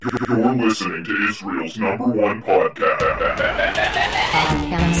You're listening to Israel's #1 podcast.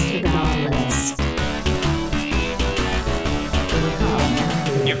 Podcast to the Nautilus.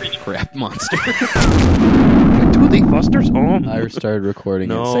 Crap monster. Toothie Foster's home. I started recording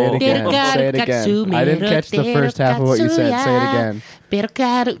No. it. Say it again. Say it again. I didn't catch the first half of what you said. Say it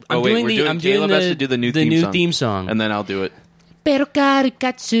again. Oh, wait, Caleb has to do the new theme song. And then I'll do it. Pero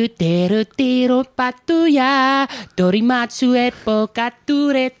katsu teru tiro patuya Dorimatsu epo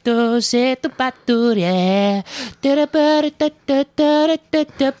katureto seto pature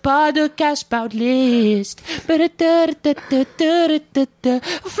podcast about list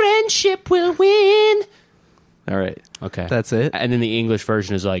friendship will win. All right. Okay. That's it? And then the English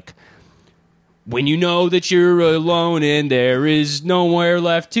version is like, when you know that you're alone and there is nowhere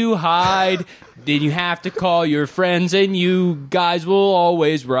left to hide, then you have to call your friends and you guys will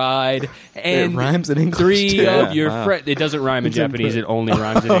always ride. And it rhymes in English three too. of your friends. It doesn't rhyme in Japanese. It only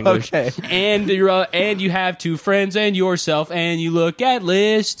rhymes in English. Okay. And you have two friends and yourself and you look at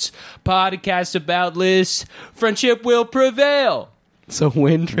lists. Podcasts about lists. Friendship will prevail. So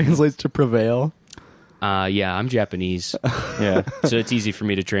win translates to prevail? Yeah, I'm Japanese. Yeah. So it's easy for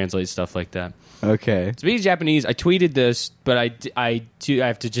me to translate stuff like that. Okay. Speaking of Japanese, I tweeted this, but I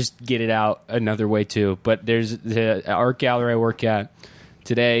have to just get it out another way too. But there's the art gallery I work at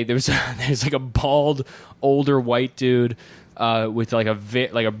today. There's like a bald older white dude with like a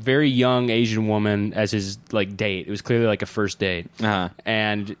very young Asian woman as his like date. It was clearly like a first date,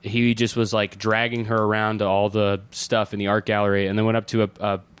 and he just was like dragging her around to all the stuff in the art gallery, and then went up to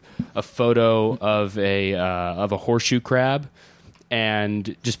a photo of a horseshoe crab,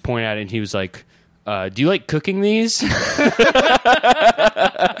 and just pointed at it, and he was like, do you like cooking these?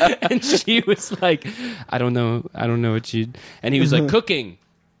 And she was like, I don't know what you... And he was like, cooking.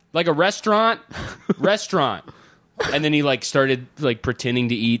 Like a restaurant. And then he like started like pretending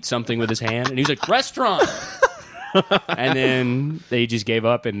to eat something with his hand, and he was like, restaurant. And then they just gave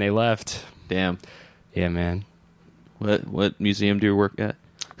up and they left. Damn. Yeah, man. What museum do you work at?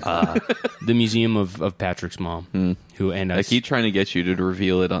 The museum of Patrick's mom. I keep trying to get you to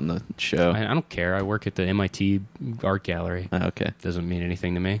reveal it on the show. I don't care. I work at the MIT art gallery. Okay. Doesn't mean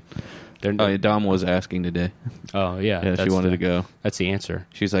anything to me. Dom was asking today. Oh, yeah. Yeah, she wanted to go. That's the answer.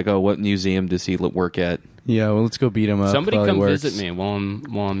 She's like, oh, what museum does he work at? Yeah, well, let's go beat him up. Somebody while he come works. visit me while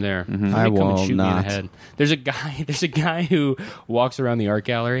I'm there. Mm-hmm. Somebody I come and will shoot me in not. the head. There's a guy who walks around the art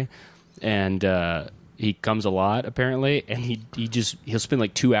gallery, and he comes a lot apparently, and he'll spend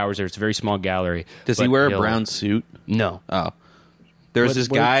like 2 hours there. It's a very small gallery. Does he wear a brown suit? No. Oh. There's this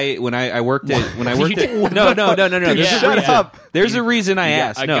guy when I worked at no. Dude, shut up. There's a reason I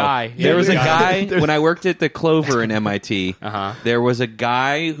asked. A guy. There was a Yeah. guy when I worked at the Clover in MIT. There was a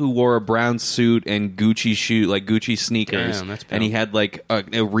guy who wore a brown suit and Gucci sneakers. Damn, that's and he had like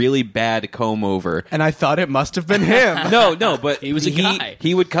a really bad comb over. And I thought it must have been him. No, but He was a guy.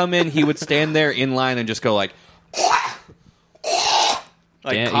 He would come in. He would stand there in line and just go like.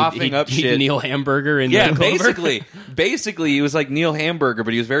 Damn, coughing up he'd shit. Neil Hamburger in Yeah, the Clover. basically, he was like Neil Hamburger,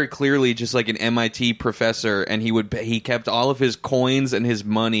 but he was very clearly just like an MIT professor, and he kept all of his coins and his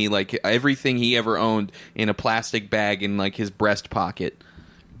money, like everything he ever owned, in a plastic bag in like his breast pocket.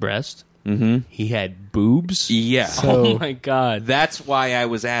 Breast. Mm-hmm. He had boobs. Yeah. Oh my god. That's why I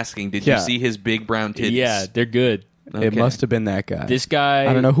was asking. Did you see his big brown titties? Yeah, they're good. It must have been that guy. This guy,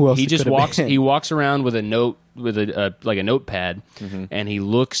 I don't know who else he it just could have walks. been. He walks around with a note, with a notepad, and he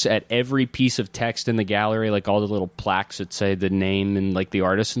looks at every piece of text in the gallery, like all the little plaques that say the name and like the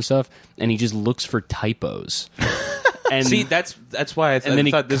artist and stuff, and he just looks for typos. And See, that's why I then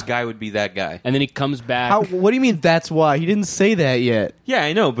he- thought this guy would be that guy. and then he comes back. What do you mean that's why? He didn't say that yet. Yeah,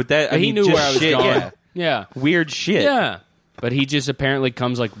 I know, but that he knew just where I was shit, going. Yeah. Yeah, Weird shit. yeah. But he just apparently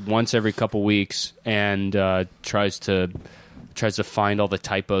comes like once every couple weeks and tries to find all the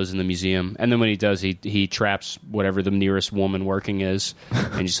typos in the museum. And then when he does, he traps whatever the nearest woman working is,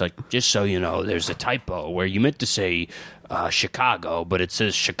 and he's like, just so you know, there's a typo where you meant to say Chicago, but it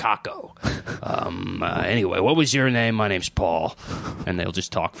says Chicago. Anyway, what was your name? My name's Paul. And they'll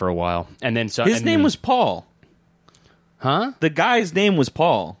just talk for a while. And then His name was Paul. Huh? The guy's name was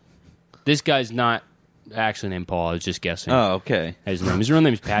Paul. This guy's not actually named Paul. I was just guessing. Oh, okay. His real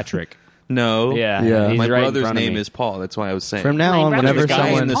name is Patrick. No. Yeah. Yeah. He's My right in brother's front of name me. is Paul. That's why I was saying. From now My on, brother's whenever the guy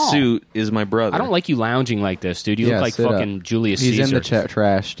someone... in the Paul. suit is my brother. I don't like you lounging like this, dude. You Yeah, look like sit up. fucking Julius He's Caesar. in the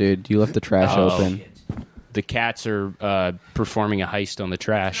trash, dude. You left the trash open. The cats are performing a heist on the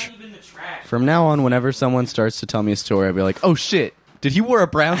trash. From now on, whenever someone starts to tell me a story, I'll be like, oh shit, did he wear a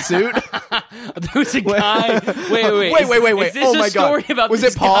brown suit? There was a guy. Wait. Wait. Is this Oh a my God. story about Was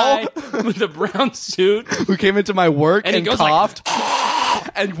this it Paul? guy with a brown suit? Who came into my work And and, he goes coughed?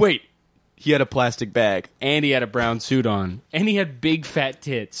 And wait, he had a plastic bag. And he had a brown suit on. And he had big fat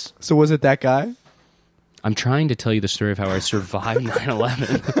tits. So was it that guy? I'm trying to tell you the story of how I survived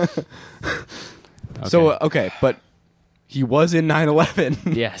 9/11. So, okay, but he was in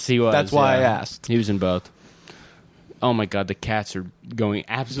 9/11. Yes, he was. That's why I yeah. asked. He was in both. Oh my god, the cats are going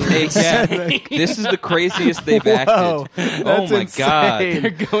absolutely Yeah, insane. this is the craziest they've Whoa, acted. Oh that's my insane. god! They're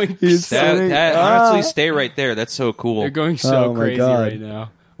going. He's That, sitting- honestly, stay right there. That's so cool. They're going so Oh my crazy God. right now.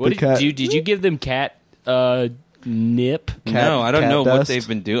 What The did cat- you did you give them cat nip? No, I don't cat know what dust? they've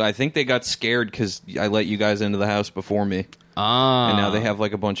been doing. I think they got scared because I let you guys into the house before me, Ah, and now they have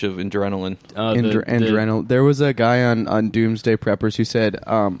like a bunch of adrenaline. Adrenaline. There was a guy on Doomsday Preppers who said,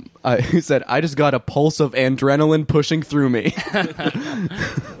 I just got a pulse of adrenaline pushing through me.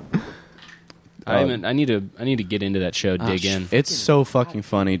 I need to get into that show. Dig in. It's so fucking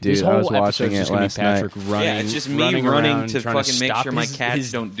funny, dude. This I was whole watching episode's it just gonna last be Patrick night. running. Yeah, it's just me running around, to trying fucking make stop sure my his- cats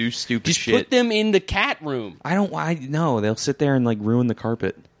his- don't do stupid Just shit. put them in the cat room. I don't. I no. They'll sit there and like ruin the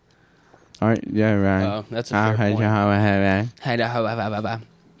carpet. All right, yeah, right. Oh, that's a fair point. But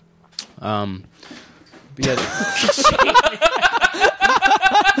yeah,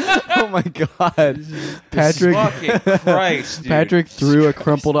 Oh my god, Patrick! Fucking Christ, dude. Patrick threw a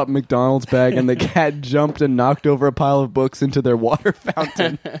crumpled up McDonald's bag, and the cat jumped and knocked over a pile of books into their water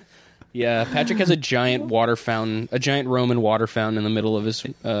fountain. yeah. Patrick has a giant water fountain, a giant Roman water fountain in the middle of his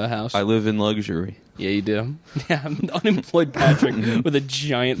house. I live in luxury. Yeah, you do. Yeah, I'm unemployed Patrick with a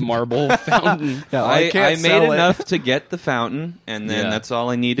giant marble fountain. Yeah, I can't made sell it. enough to get the fountain, and then Yeah. that's all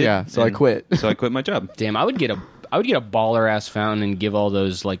I needed. Yeah, so I and quit. So I quit my job. Damn, I would get a baller ass fountain and give all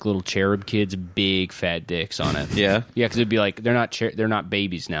those like little cherub kids big fat dicks on it. Yeah. Yeah, because it'd be like they're not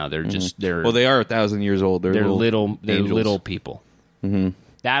babies now. They're just they're Well, they are 1,000 years old. They're little angels. little people. Mm-hmm.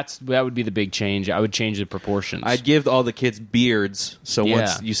 That would be the big change. I would change the proportions. I'd give all the kids beards, so Yeah.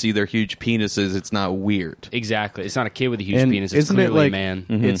 once you see their huge penises, it's not weird. Exactly. It's not a kid with a huge And penis. It's isn't it clearly like a man.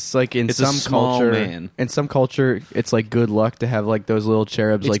 It's like in It's a some small culture, man. in some culture, it's like good luck to have like those little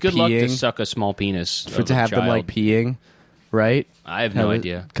cherubs It's like good luck to peeing suck a small penis. for of to a have them like child. peeing, right? I have no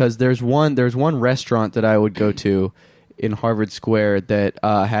idea. Because there's one restaurant that I would go to in Harvard Square that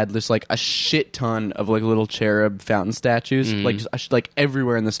had just like a shit ton of like little cherub fountain statues, like just, like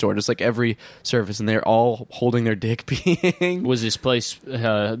everywhere in the store, just like every surface, and they're all holding their dick peeing. Was this place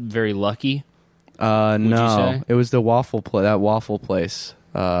very lucky? No, say? it was the that waffle place.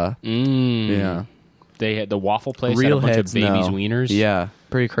 Yeah, They had the waffle place. real had a bunch heads of babies' know. wieners. Yeah,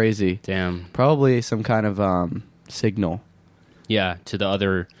 pretty crazy. Damn. Probably some kind of signal Yeah. To the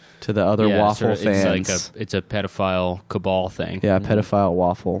other to the other waffle fans. It's a pedophile cabal thing. Yeah, pedophile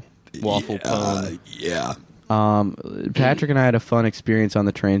waffle. Waffle pone. Patrick and I had a fun experience on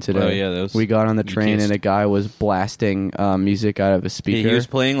the train today. Oh, yeah, that was- we got on the you train kissed. and a guy was blasting music out of a speaker. He was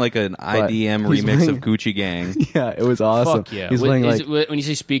playing like an IDM he's remix playing- of Gucci Gang. Yeah, it was awesome. Fuck yeah. He's playing like when you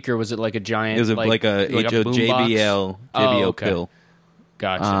say speaker, was it like a giant? It was like a boombox? JBL Oh, okay. pill.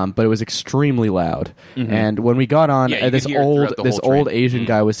 Gotcha. but it was extremely loud. And when we got on, Yeah, you this could hear it throughout the this whole train. old Asian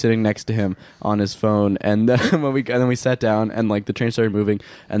guy was sitting next to him on his phone. And then we sat down, and like the train started moving,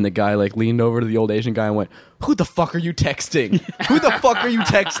 and the guy like leaned over to the old Asian guy and went, "Who the fuck are you texting? Who the fuck are you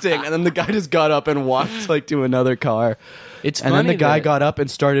texting?" And then the guy just got up and walked like to another car. It's And then funny the guy that- got up and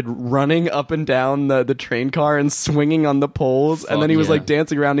started running up and down the train car and swinging on the poles. And then he was yeah. like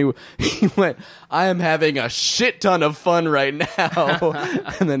dancing around. He went, "I am having a shit ton of fun right now."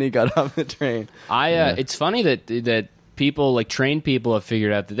 And then he got off the train. It's funny that people like trained people have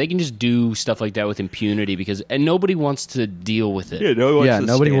figured out that they can just do stuff like that with impunity and nobody wants to deal with it.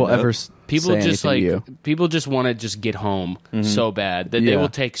 Nobody will ever People say just anything like to you. people just want to just get home so bad that they Yeah. will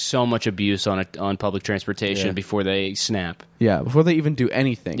take so much abuse on public transportation before they snap. Yeah, before they even do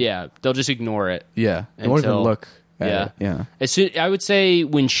anything. Yeah, they'll just ignore it. Yeah. They won't even Until- look at yeah. it. Yeah. As soon, I would say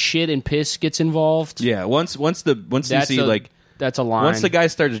when shit and piss gets involved, Yeah, once you see that's a line. once the guy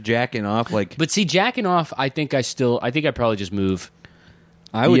starts jacking off, like But see, jacking off, I think I'd probably just move.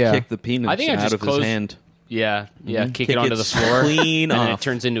 I would Yeah. kick the penis I think I out just of close- his hand. Yeah, yeah. Kick it Kick onto it the floor, clean and then off. it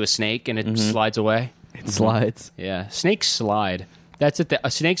turns into a snake, and it slides away. It slides. Yeah, snakes slide. That's it.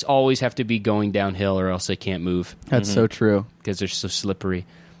 Snakes always have to be going downhill, or else they can't move That's so true. because they're so slippery.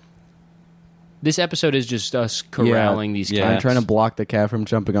 This episode is just us corralling these Yeah. cats. I'm trying to block the cat from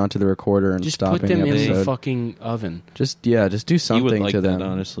jumping onto the recorder and just stopping put them the in episode. the fucking oven. Just do He would something like to that, them.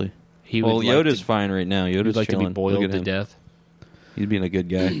 honestly. He Well, would Yoda's like fine right now. to, Yoda's he'd like to be chilling. Look boiled at to him. death. He's being a good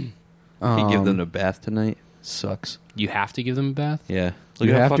guy. He give them a bath tonight. Sucks. You have to give them a bath. Yeah. Look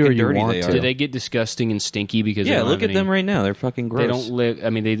You at how have to or fucking you dirty want they to. are. Do they get disgusting and stinky because they Yeah, don't look have at them any- right now. They're fucking gross. They don't look.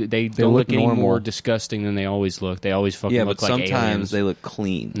 I mean, they don't look look any normal. more disgusting than they always look. They always fucking Yeah, look but like sometimes aliens. they look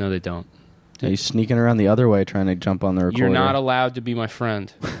clean. No, they don't. He's sneaking around the other way trying to jump on the recorder. You're not allowed to be my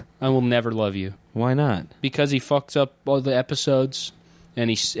friend. I will never love you Why not? because he fucks up all the episodes, and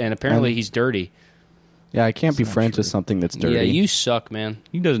apparently he's dirty. Yeah, I can't be friends with something that's dirty. Yeah, you suck, man.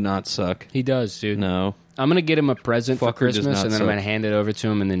 He does not suck. He does, dude. No. I'm gonna get him a present for Fucker does Christmas, not and then I'm suck. gonna hand it over to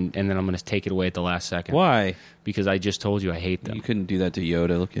him, and then I'm gonna take it away at the last second. Why? Because I just told you I hate them. You couldn't do that to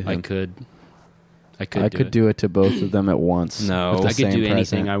Yoda. Look at him. I could I could do it to both of them at once. No. with the I could same do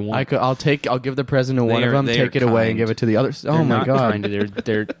anything present. I want. I'll give the present to one They of are- them, they take are it away, and kind. give it to the other. Oh They're my not god! kind.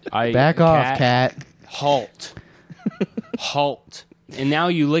 They're Back off, cat. Halt. Halt. And now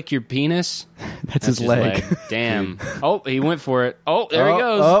you lick your penis? That's his leg. Damn. Oh, he went for it. Oh, there he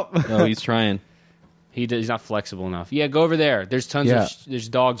goes. Oh. No, he's trying. He's not flexible enough. Yeah, go over there. There's tons Yeah. of there's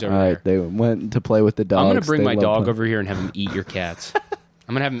dogs over All right, there. they went to play with the dogs. I'm gonna bring They my love dog playing. over here and have him eat your cats.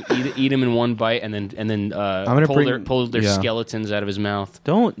 I'm gonna have him eat him in one bite and then gonna pull their yeah. skeletons out of his mouth.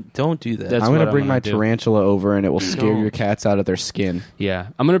 Don't do that. That's I'm what gonna I'm bring gonna my do. tarantula over, and it will scare Don't. your cats out of their skin. Yeah,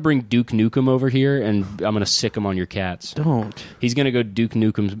 I'm gonna bring Duke Nukem over here and I'm gonna sick him on your cats. Don't. He's gonna go Duke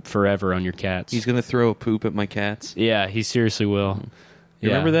Nukem forever on your cats. He's gonna throw a poop at my cats. Yeah, he seriously will. You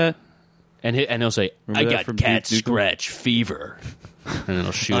Yeah. remember that? And he'll say, Remember "I that got from cat Duke Nukem? scratch fever," and then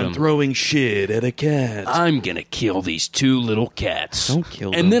he'll shoot him. throwing shit at a cat. I'm gonna kill these two little cats. Don't kill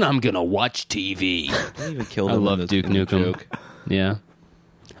them. And then I'm gonna watch TV. Don't even kill I them. love Duke in the Nukem. joke. Yeah.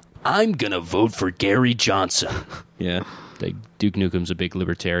 I'm gonna vote for Gary Johnson. Yeah, Duke Nukem's a big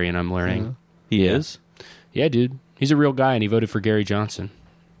libertarian, I'm learning. he Yeah. is. Yeah, dude. He's a real guy, and he voted for Gary Johnson.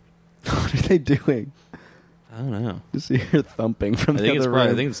 What are they doing? I don't know. Just hear thumping from I the think it's other probably. I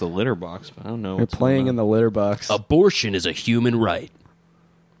room. think it's the litter box, but I don't know. They're playing in the litter box. Abortion is a human right.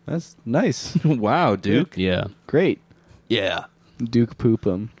 That's nice. Wow, Duke. Yeah. Great. Yeah. Duke poop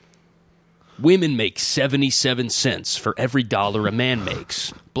 'em. Women make 77 cents for every dollar a man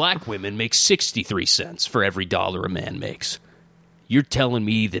makes. Black women make 63 cents for every dollar a man makes. You're telling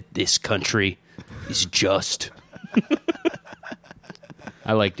me that this country is just?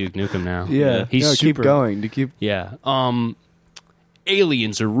 I like Duke Nukem now. Yeah. He's no, super. keep going. To keep. Yeah.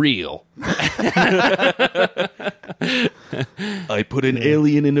 Aliens are real. I put an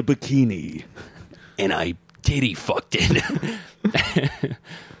alien in a bikini. And I titty fucked it.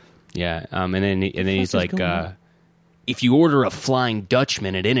 Yeah. And then he's like, if you order a Flying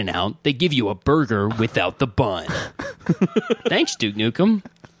Dutchman at In-N-Out, they give you a burger without the bun. Thanks, Duke Nukem.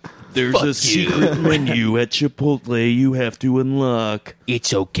 There's a secret menu at Chipotle you have to unlock.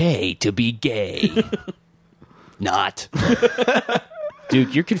 It's okay to be gay. Not.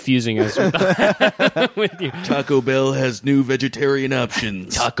 Duke, you're confusing us with your... Taco Bell has new vegetarian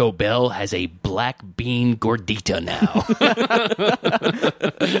options. Taco Bell has a black bean gordita now.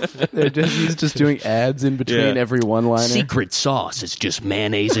 He's just doing ads in between Yeah. every one-liner. Secret sauce is just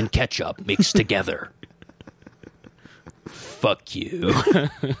mayonnaise and ketchup mixed together. Fuck you.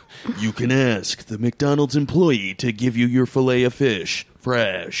 You can ask the McDonald's employee to give you your fillet of fish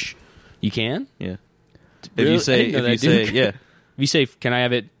fresh. You can? Yeah. Really? If you I didn't know that, Duke. yeah. If you say, can I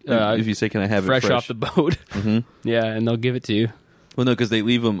have it if you say, can I have fresh it fresh off the boat? Mm-hmm. Yeah, and they'll give it to you. Well, no, because they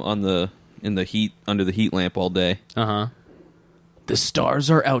leave them in the heat under the heat lamp all day. Uh-huh. The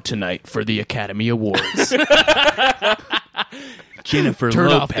stars are out tonight for the Academy Awards. Jennifer Turn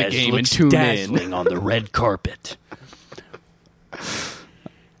off the Lopez game and looks tune in. dazzling on the red carpet.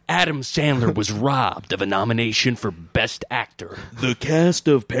 Adam Sandler was robbed of a nomination for Best Actor. The cast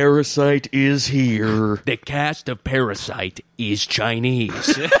of Parasite is here. The cast of Parasite is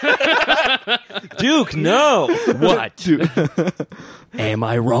Chinese. Duke, no. What? Am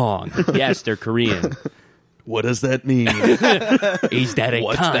I wrong? Yes, they're Korean. What does that mean? Is that a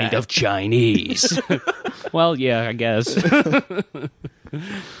kind of Chinese? Well, yeah, I guess. But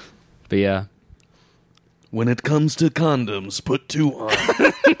yeah. When it comes to condoms, put 2 on.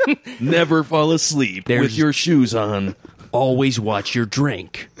 Never fall asleep with There's- your shoes on. Always watch your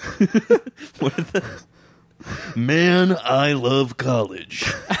drink. Man, I love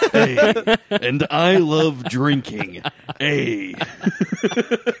college. Hey. And I love drinking. Hey.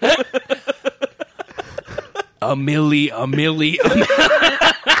 A million.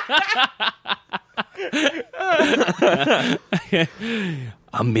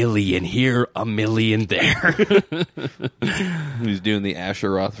 A million here, a million there. He's doing the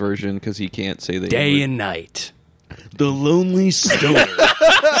Asheroth version because he can't say the Day N-word. and night. The lonely stoner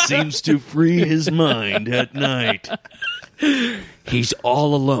seems to free his mind at night. He's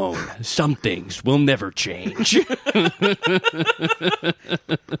all alone. Some things will never change.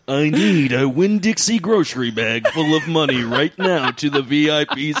 I need a Winn-Dixie grocery bag full of money right now to the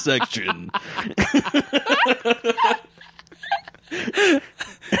VIP section.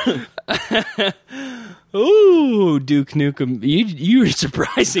 Ooh, Duke Nukem, you're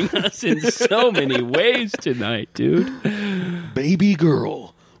surprising us in so many ways tonight, dude. Baby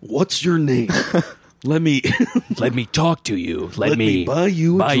girl, what's your name? Let me talk to you. Let me buy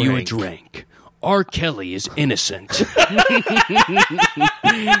you a drink. R. Kelly is innocent.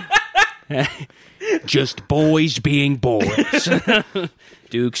 Just boys being boys.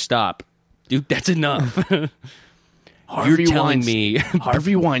 Duke, stop. Duke, that's enough. You're telling me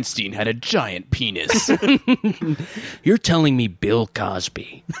Harvey Weinstein had a giant penis. You're telling me Bill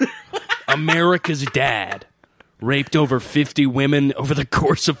Cosby, America's dad, raped over 50 women over the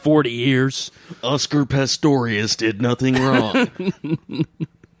course of 40 years? Oscar Pistorius did nothing wrong.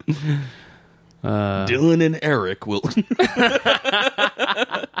 Dylan and Eric will...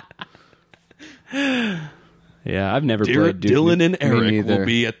 Yeah, I've never played Duke. Dylan and Eric neither. will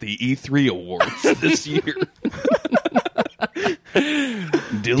be at the E3 Awards this year.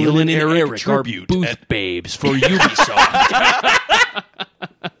 Dylan and Eric are tribute booth at babes for Ubisoft.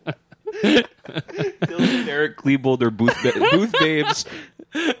 Dylan and Eric Klebold are booth babes.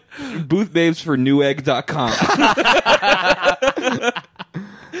 Booth babes for Newegg.com.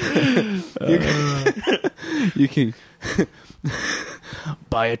 You can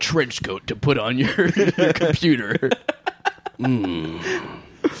buy a trench coat to put on your computer.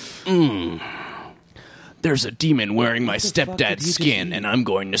 There's a demon wearing my stepdad's skin, and I'm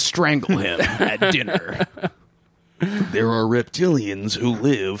going to strangle him at dinner. There are reptilians who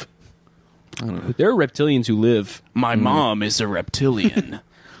live. There are reptilians who live. My mom is a reptilian.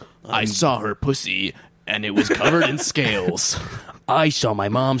 I saw her pussy, and it was covered in scales. I saw my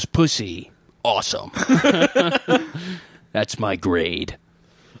mom's pussy. Awesome. That's my grade.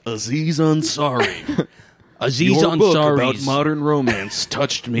 Aziz Ansari. Aziz Your book about Ansari's modern romance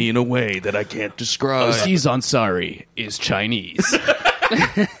touched me in a way that I can't describe. Aziz Ansari is Chinese.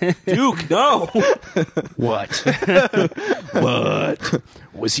 Duke, no. what? What?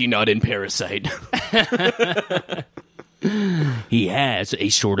 Was he not in Parasite? He has a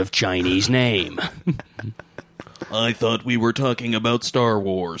sort of Chinese name. I thought we were talking about Star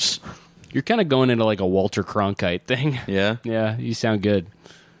Wars. You're kind of going into like a Walter Cronkite thing. Yeah? Yeah, you sound good.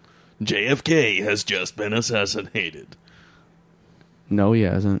 JFK has just been assassinated. No, he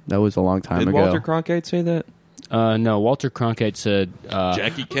hasn't. That was a long time Did ago. Walter Cronkite say that? No, Walter Cronkite said...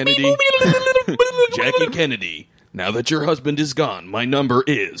 Jackie Kennedy. Jackie Kennedy. Now that your husband is gone, my number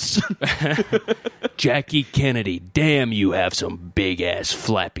is... Jackie Kennedy, damn, you have some big-ass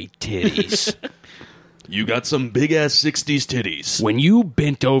flappy titties. You got some big-ass 60s titties. When you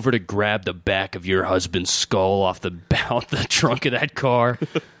bent over to grab the back of your husband's skull off the trunk of that car,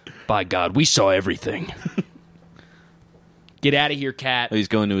 by God, we saw everything. Get out of here, cat. Oh, he's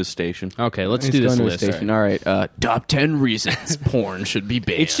going to his station. Okay, let's He's do this going to a list. station. All right. Top 10 reasons porn should be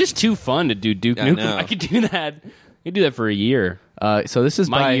banned. It's just too fun to do Duke I Nukem. know. I could do that. I could do that for a year. So this is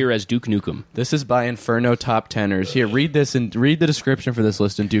My year as Duke Nukem. This is by Inferno Top Teners. Here, read this and read the description for this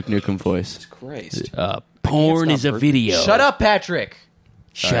list in Duke Nukem voice. Christ. Porn stop is a her. video. Shut up, Patrick.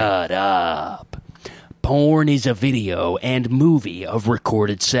 Shut up. Porn is a video and movie of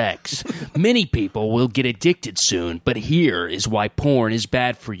recorded sex. Many people will get addicted soon, but here is why porn is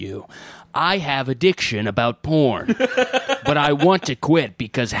bad for you. I have addiction about porn, but I want to quit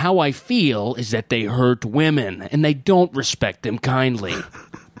because how I feel is that they hurt women and they don't respect them kindly.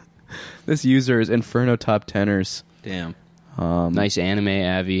 This user is Inferno Top Teners. Damn. Nice anime,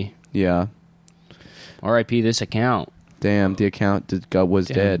 Avi. Yeah. R.I.P. this account. Damn, the account was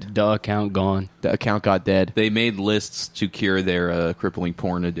dead. The account gone. The account got dead. They made lists to cure their crippling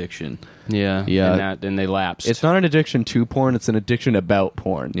porn addiction. Yeah. Yeah. And they lapsed. It's not an addiction to porn, it's an addiction about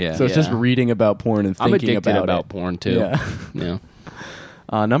porn. Yeah. So it's just Yeah. reading about porn and I'm thinking addicted about it. porn, too. Yeah.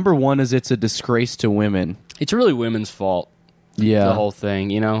 Yeah. Number one is it's a disgrace to women. It's really women's fault. Yeah. The whole thing,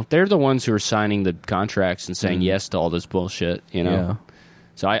 they're the ones who are signing the contracts and saying yes to all this bullshit, Yeah.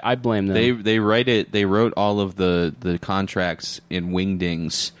 So I blame them. They wrote all of the contracts in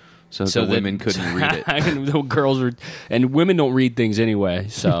wingdings so the that women couldn't read it. And the girls were, and women don't read things anyway,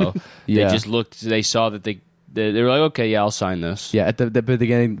 so Yeah. they just looked. They saw that they were like, okay, yeah, I'll sign this. Yeah, at the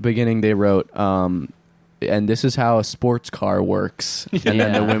beginning they wrote, and this is how a sports car works. And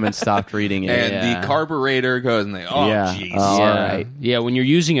then the women stopped reading it. And Yeah. the carburetor goes, and they, oh, Yeah. jeez. All Yeah. right. Yeah, when you're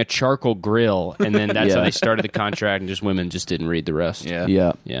using a charcoal grill, and then that's how Yeah. they started the contract, and just women just didn't read the rest. Yeah.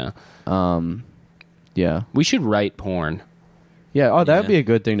 Yeah. Yeah. Yeah. We should write porn. Yeah. Oh, that'd Yeah. be a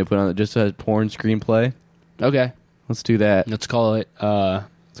good thing to put on it. Just a porn screenplay. Okay. Let's do that. Let's call it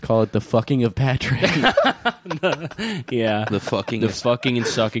Let's call it the fucking of Patrick. Yeah. The fucking The fucking and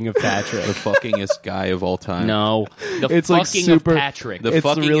sucking of Patrick. the fuckingest guy of all time. No. The It's fucking like super- of Patrick. The It's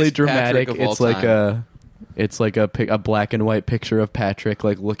fuckingest really dramatic. Patrick of all It's like time. a black and white picture of Patrick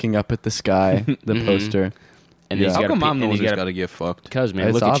like looking up at the sky. The poster. and Yeah. he's How got come I'm the and one he's who's got got to get fucked? Because, man,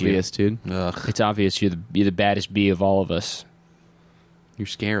 It's look obvious, at you. dude. Ugh, It's obvious you're the baddest bee of all of us. you're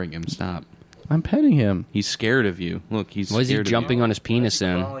scaring him. Stop. I'm petting him. He's scared of you. Look, he's Why is he scared jumping on his penis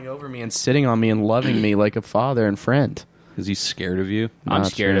then? Crawling over me and sitting on me and loving me like a father and friend. because he's scared of you. I'm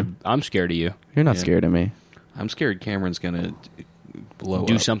Not scared true. I'm scared of you. You're not Yeah. scared of me. I'm scared Cameron's gonna blow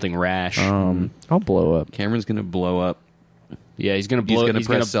Do up. something rash. I'll blow up. Cameron's gonna blow up. Yeah, he's gonna blow. He's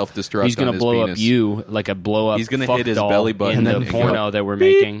gonna press self-destruct He's gonna on his blow penis. up you like a blow up. He's gonna fuck hit his doll belly button in the and then porno go, that we're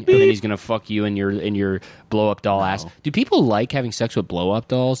making, and then he's gonna fuck you in your blow up doll ass. Do people like having sex with blow up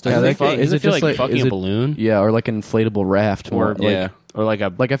dolls? Does Yeah, it that- feel, is does it it feel just like like- fucking is a it- balloon? Yeah, or like an inflatable raft. Or Like, yeah. or like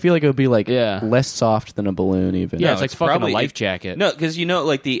a Like I feel like it would be like Yeah. less soft than a balloon even. yeah, No, it's like it's fucking probably- a life jacket. No, because you know,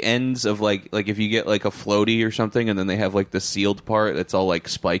 like the ends of like if you get like a floaty or something, and then they have like the sealed part that's all like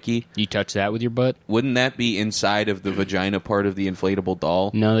spiky. You touch that with your butt? Wouldn't that be inside of the vagina part of the inflatable doll?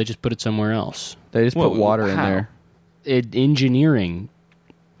 No, they just put it somewhere else. They just Whoa, put water in how? there. Engineering.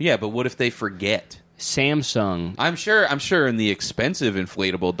 Yeah, but what if they forget? Samsung. I'm sure in the expensive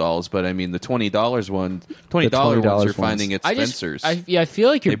inflatable dolls, but I mean the $20 one, $20 $20 ones you're ones. finding at Spencer's. I feel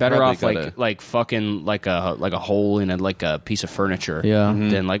like you're They better probably off gotta- like fucking like a hole in a piece of furniture. Yeah.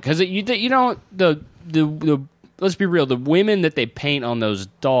 Than like because you know the let's be real, the women that they paint on those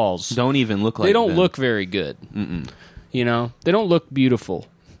dolls don't even look like they don't them. look very good. You know, they don't look beautiful.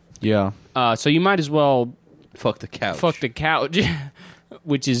 Yeah. So you might as well Fuck the couch. fuck the couch,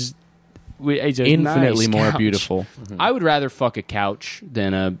 which is it's a Infinitely nice more couch. beautiful. I would rather fuck a couch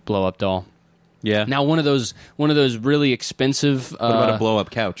than a blow up doll. Yeah. Now one of those really expensive. what about a blow up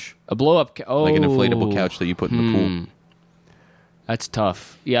couch? A blow up? Like an inflatable couch that you put in the pool. That's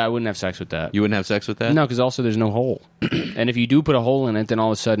tough. Yeah, I wouldn't have sex with that. You wouldn't have sex with that? No, because also there's no hole. And if you do put a hole in it, then all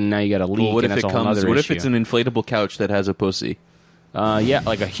of a sudden now you got a leak. Well, what and if that's it a whole comes? other What issue. if it's an inflatable couch that has a pussy? Yeah,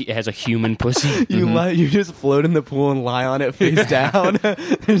 like it has a human pussy. You just float in the pool and lie on it face down.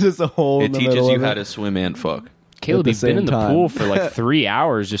 There's just a hole It in the teaches middle you of how it. to swim and fuck. Caleb, the you've been in same the time. pool for like 3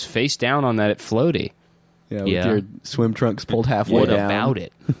 hours, just face down on that floaty. Yeah, Yeah. with your swim trunks pulled halfway What down. about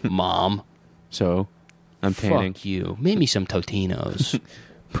it, Mom? So, I'm tanning. Fuck you. Make me some Totinos.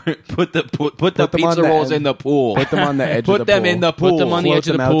 Put the them on pizza the rolls end. in the pool. Put them on the edge of Put the them pool. in the pool. Put them on the Float edge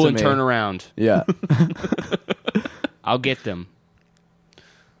of the them out pool to and me. turn around. Yeah. I'll get them.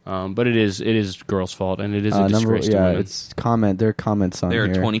 But it is girls' fault, and it is a disgrace to women. it's comment. There are comments on There are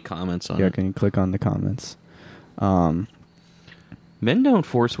here. 20 comments on Yeah, it. can you click on the comments? Men don't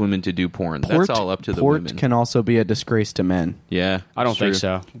force women to do porn. That's all up to the port women. can also be a disgrace to men. Yeah, I don't it's think true.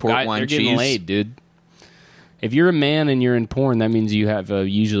 so. Port Guy- wine they're getting cheese. laid, dude. If you're a man and you're in porn, that means you have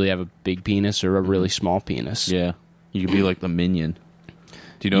usually have a big penis or a really small penis. Yeah, you could be like the Minion.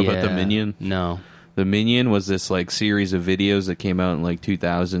 Do you know about the Yeah. Minion? No. The Minion was this like series of videos that came out in like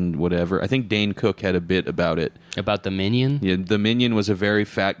 2000, whatever. I think Dane Cook had a bit about it. About the Minion? Yeah, the Minion was a very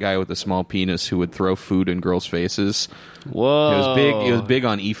fat guy with a small penis who would throw food in girls' faces. Whoa. It was big. It was big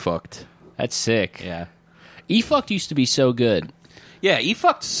on E-fucked. That's sick. Yeah, E-fucked used to be so good. yeah.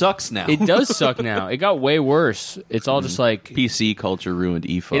 E-fucked sucks now. It does suck now. It got way worse. It's all just like... PC culture ruined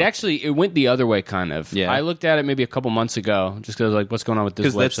E-fucked. It went the other way, kind of. Yeah. I looked at it maybe a couple months ago, just because like, what's going on with this website?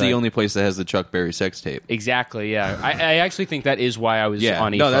 because that's the only place that has the Chuck Berry sex tape. Exactly, yeah. I actually think that is why I was Yeah,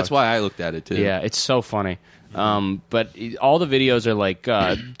 on no, E-fucked. that's why I looked at it too. Yeah, it's so funny. All the videos are like,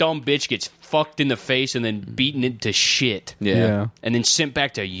 dumb bitch gets fucked in the face and then beaten into shit. yeah. And then sent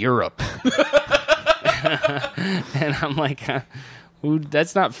back to Europe. And I'm like, ooh,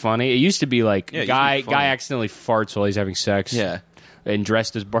 that's not funny. It used to be like, Yeah, it used to be funny. guy accidentally farts while he's having sex. Yeah. And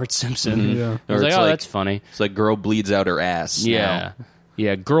dressed as Bart Simpson. Yeah. I was Or like, it's oh, like- that's funny. It's like girl bleeds out her ass. Yeah.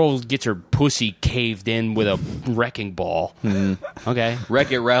 Yeah, girl gets her pussy caved in with a wrecking ball. Okay.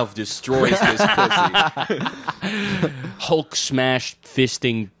 Wreck-It Ralph destroys this pussy. Hulk smash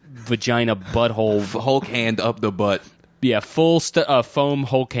fisting vagina butthole. Hulk hand up the butt. Yeah, full foam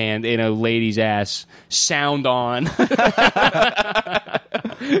Hulk hand in a lady's ass. Sound on.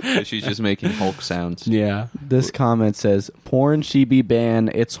 She's just making Hulk sounds. Yeah. This comment says, "Porn she be banned.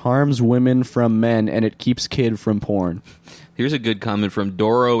 It harms women from men, and it keeps kid from porn." Here's a good comment from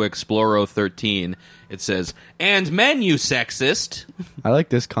Doro Exploro 13. It says, "And men, you sexist." I like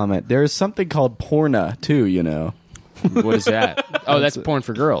this comment. There is something called porna too. You know. What is that? Oh, that's porn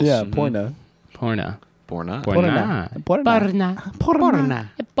for girls. Yeah, porna. Porno. Porna. Porna. Porna. Porna. Porna.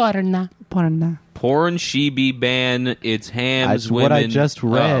 Porna. Porn Shibi ban. It's hams, That's women. what I just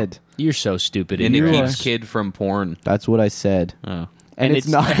read. You're so stupid. And it You keeps are- kid from porn. That's what I said. Oh. And it's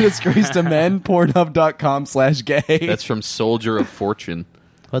not a disgrace to men. Pornhub.com/gay. That's from Soldier of Fortune.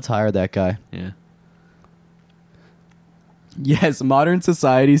 Let's hire that guy. Yeah. Yes, modern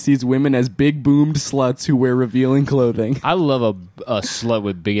society sees women as big boomed sluts who wear revealing clothing. I love a slut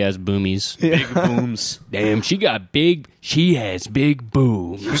with big ass boomies. Big booms. Damn, she has big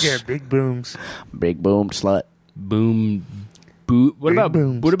booms. big booms. Big boomed slut. Boom. What about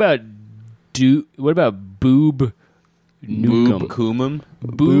boob Boob Nukem? Kumum.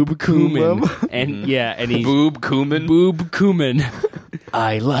 Boob Kumum. Kuman. And yeah, and he's Boob Kuman. Boob Kuman.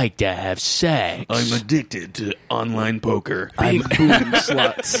 I like to have sex. I'm addicted to online poker. Big boom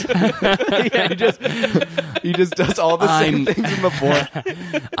sluts. he just does all the same things as before.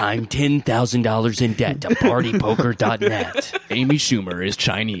 I'm $10,000 in debt to partypoker.net. Amy Schumer is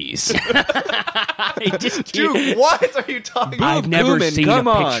Chinese. Dude, Dude, what are you talking about? I've never Kuman, seen come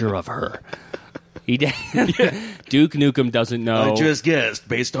a on. picture of her. Duke Nukem doesn't know. I just guessed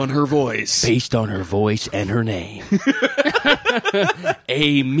based on her voice. Based on her voice and her name.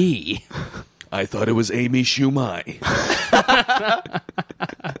 Amy. I thought it was Amy Shumai.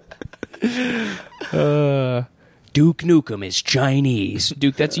 Duke Nukem is Chinese.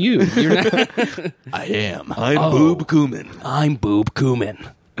 Duke, that's you. You're not. I am. I'm Boob Kuman. I'm Boob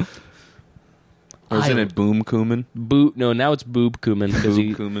Kuman. Or isn't it Boom Kuman? No, now it's Boob Kuman.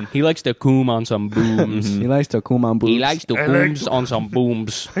 Boob Kuman. He likes to coom on some booms. He likes to come on boobs. He likes to cooms on some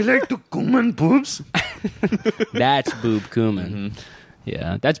booms. I like to Kuman boobs. That's Boob Kuman.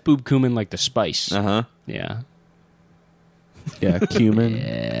 Yeah, that's Boob Kuman like the spice. Uh-huh. Yeah. Yeah, cumin.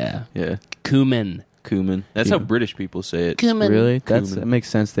 Yeah. Yeah. Kuman. Kuman. That's how British people say it. Really? Cumin. That makes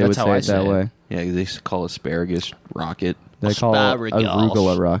sense. They That's would how say I it that say it. way. Yeah, they call asparagus rocket. They call it Asparagus.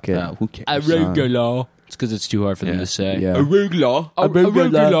 arugula rocket. Oh, who cares? Arugula. It's because it's too hard for them to say. Yeah. Arugula.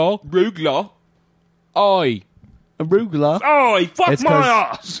 Arugula. Arugula. Oi. Arugula. Oh, fuck It's my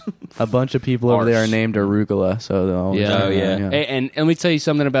 'cause- ass. A bunch of people over there are Arse. named arugula, so they'll always Yeah. Oh, yeah. And let me tell you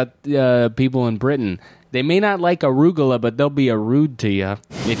something about people in Britain. They may not like arugula, but they'll be rude to you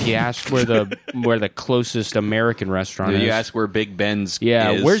if you ask where the closest American restaurant is. You ask where Big Ben's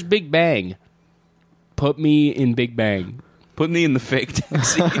Yeah, is. where's Big Bang? Put me in Big Bang. Put me in the fake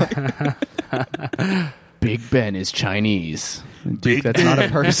taxi. Big Ben is Chinese. Big That's not a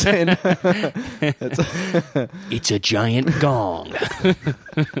person. It's a giant gong.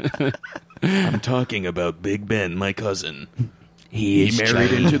 I'm talking about Big Ben, my cousin. He is Married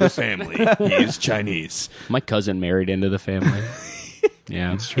Chinese. into the family. He is Chinese. My cousin married into the family.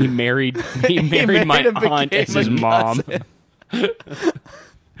 Yeah, he married my and aunt as became his a mom.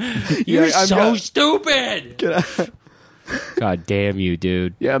 You're Yeah, I'm so go- stupid. God damn you,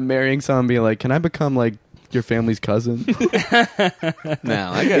 dude. Yeah, marrying someone, being like, "Can I become like your family's cousin?"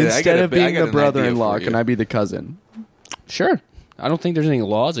 Now, Instead of being the brother-in-law, can I be the cousin? Sure. I don't think there's any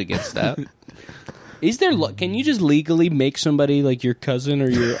laws against that. Is there? Can you just legally make somebody like your cousin or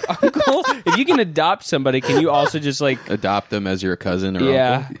your uncle? If you can adopt somebody, can you also just like? adopt them as your cousin or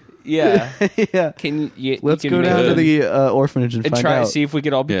Yeah, uncle? yeah. Yeah. Can you? Let's you go can down make to them the orphanage and and find try out. to see if we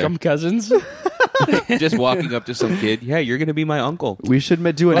could all become cousins. Just walking up to some kid. Yeah, you're going to be my uncle. We should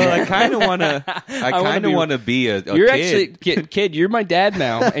do it. Well, I kind of want to. I wanna kind be- of want to be a You're kid. actually kid. You're my dad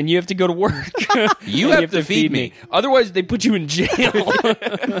now, and you have to go to work. You And have to feed me. Otherwise, they put you in jail.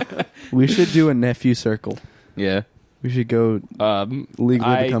 We should do a nephew circle. Yeah. We should go legally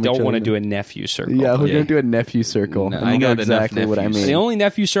I become don't each want to other. do a nephew circle. Yeah, we're Yeah. gonna do a nephew circle. No. And I you know got enough exactly what I nephews. mean. The only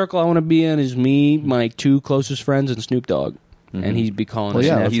nephew circle I want to be in is me, my two closest friends, and Snoop Dogg. And he'd be calling Well, us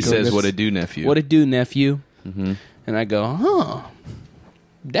yeah, nephew. let's He go says, get- "What a do, nephew." What it do, nephew? And I go, huh,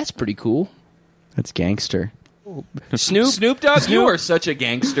 that's pretty cool. That's gangster. Snoop Dogg, you are such a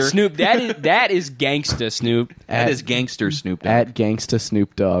gangster. Snoop, that is gangsta, Snoop. That is gangster Snoop Dogg. At Gangsta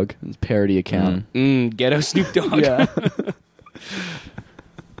Snoop Dogg, it's a parody account. Ghetto Snoop Dogg. Yeah.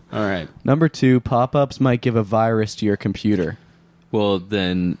 All right. Number 2, pop-ups might give a virus to your computer. Well,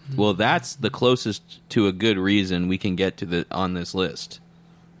 that's the closest to a good reason we can get to on this list.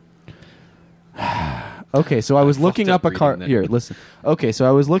 Okay, so I was looking fucked up up a car. reading that. Here, listen. Okay, so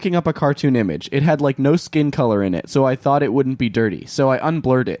I was looking up a cartoon image. It had like no skin color in it, so I thought it wouldn't be dirty. So I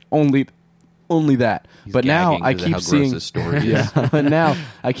unblurred it. Only that. But now Gagging I 'cause of keep how gross seeing. this story is. Yeah, but now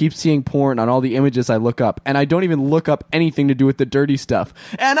I keep seeing porn on all the images I look up, and I don't even look up anything to do with the dirty stuff.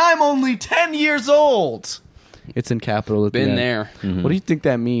 And I'm only 10 years old. It's in capital at the Been end. there. What do you think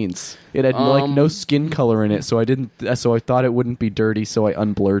that means? It had like no skin color in it, so I didn't. So I thought it wouldn't be dirty, so I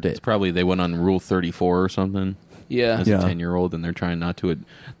unblurred it. Probably they went on Rule 34 or something. Yeah. as Yeah. a 10-year-old, and they're trying not to.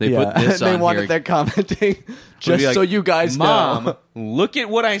 They Yeah. put this they on wanted here. they're commenting Would just be like, so you guys Mom, know. look at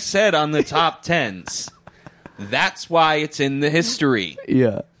what I said on the top 10s. That's why it's in the history.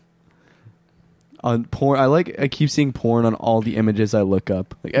 Yeah. On porn, I keep seeing porn on all the images I look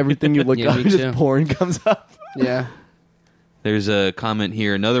up. Like everything you look Yeah, up, me just too. porn comes up. Yeah. There's a comment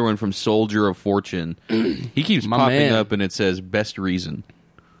here, another one from Soldier of Fortune. He keeps My popping man. up, and it says best reason.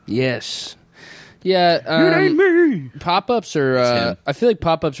 Yes. Yeah. me. Pop-ups are. him. I feel like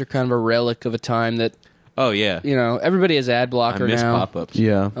pop-ups are kind of a relic of a time that Oh yeah, everybody has ad I blocker miss now. pop-ups.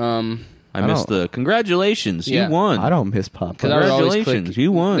 Yeah. I miss don't- the congratulations, Yeah. you won. I don't miss pop. Because I would always Congratulations, click.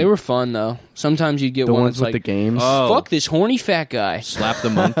 you won. They were fun though. Sometimes you'd get The one ones that's with like, the games. Oh. fuck this horny fat guy. Slap the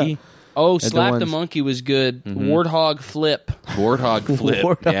monkey, Oh, the slap the ones- monkey was good. Warthog flip. warthog flip.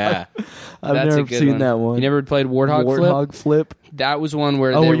 Warthog. Yeah, I've That's never a good seen one. that one. You never played Warthog, flip? Warthog flip. That was one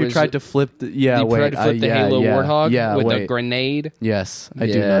where Oh, there where you was tried to flip the you wait. tried to flip the yeah, Halo yeah, Warthog yeah, with wait. a grenade. Yes, I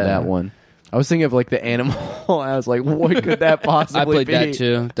do know Yeah. that one. I was thinking of like the animal. I was like, what could that possibly I played be? that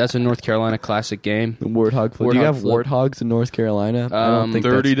too. That's a North Carolina classic game. The warthog flip. Do you Warthog have flip. warthogs in North Carolina? I don't think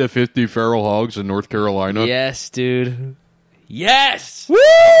 30 to 50 feral hogs in North Carolina. Yes, dude. Yes.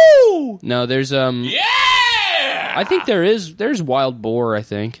 Woo! No, there's Yeah! I think there's wild boar, I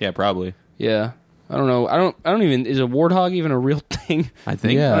think. Yeah, probably. Yeah. I don't know. I don't even is a warthog even a real thing? I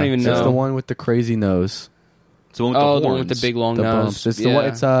think. Yeah, I don't even It's know. the one with the crazy nose, It's the one with Oh, the the one horns. with the big long the nose. bumps. It's yeah. the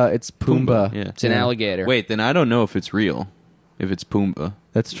one. It's Pumbaa. Yeah. It's an alligator. Wait, then I don't know if it's real. If it's Pumbaa.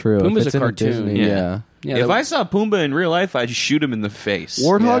 That's true. Pumbaa's If it's a in cartoon. Disney, yeah. Yeah, if that- I saw Pumbaa in real life, I'd shoot him in the face.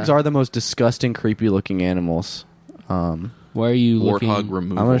 Warthogs Yeah. are the most disgusting, creepy-looking animals. Why are you looking? Warthog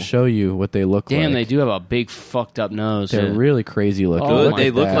removal. I'm going to show you what they look like. Damn, they do have a big fucked up nose. They're really crazy looking. Oh Good. my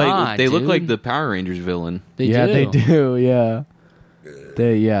They look at like that. God, they look dude. like the Power Rangers villain. They yeah, do. they do.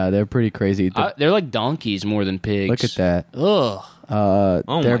 Yeah, they're pretty crazy. They're like donkeys more than pigs. Look at that. Ugh. Oh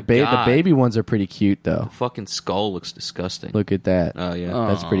my The God. baby ones are pretty cute though. Fucking skull looks disgusting. Look at that. Oh yeah.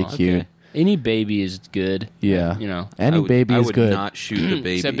 That's pretty okay. cute. Any baby is good. Yeah. You know. Any baby I is would good. not shoot the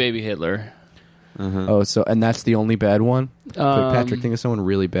baby. Except baby Hitler. Oh, so and that's the only bad one. Wait, Patrick, think of someone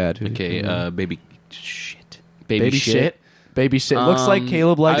really bad. Okay, baby shit. baby shit. Baby shit. Looks like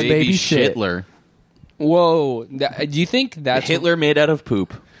Caleb likes baby shit. Hitler. Whoa. Do you think that's Hitler made out of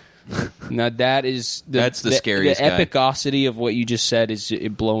poop. Now that is That's the scariest The guy. epicosity of what you just said is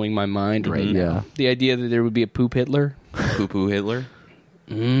blowing my mind right now. Yeah. The idea that there would be a poop Hitler. Poo poo Hitler.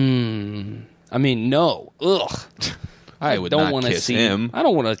 I mean, no. Ugh. I would don't not want to kiss see him. I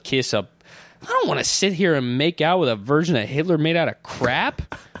don't want to kiss a. I don't want to sit here and make out with a version of Hitler made out of crap.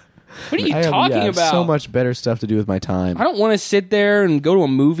 What are you I talking have about? so much better stuff to do with my time. I don't want to sit there and go to a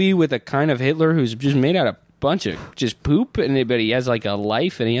movie with a kind of Hitler who's just made out of bunch of just poop, but he has like a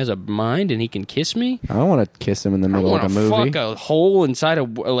life and he has a mind and he can kiss me. I don't want to kiss him in the I middle of want a to movie. fuck a hole inside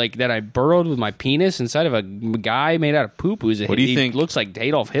of like that I burrowed with my penis inside of a guy made out of poop who's What do you he think- looks like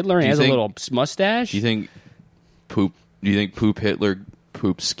Adolf Hitler and do you has a think- little mustache. Do you think poop Hitler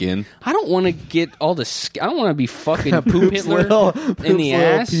poops skin? I don't want to get all the. I don't want to be fucking poop Hitler Poops in the little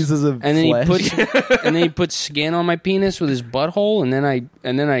ass. pieces of and then flesh. he puts and then he puts skin on my penis with his butthole, and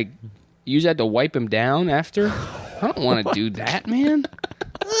then I use that to wipe him down after. I don't want to do that, man.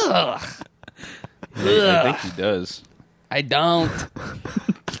 Ugh. I think he does. I don't.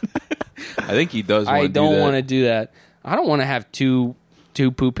 I think he does. I don't want to to. do that. I don't want to have two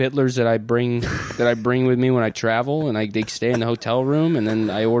poop Hitlers that I bring with me when I travel, and they stay in the hotel room, and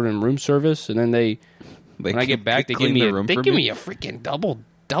then I order them room service, and then when I get back, they give me a freaking double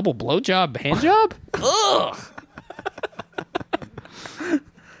blowjob hand job. Ugh.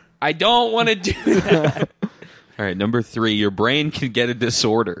 I don't want to do that. All right, number 3. Your brain can get a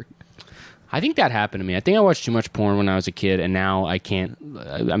disorder. I think that happened to me. I think I watched too much porn when I was a kid, and now I can't.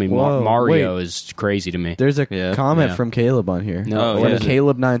 I mean, Whoa, Mario wait. is crazy to me. There's a Yeah. comment Yeah. from Caleb on here. No, Oh, From yeah.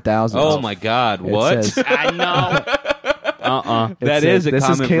 Caleb 9000. Oh my God! What? says- I know. It That says, is a this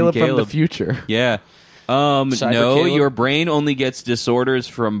comment is Caleb from the Caleb. future. Yeah. Cyber No, Caleb? your brain only gets disorders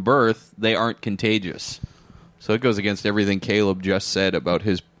from birth. They aren't contagious. So it goes against everything Caleb just said about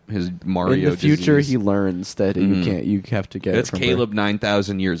his Mario In the future, disease. he learns that you can't. You have to get That's it from Caleb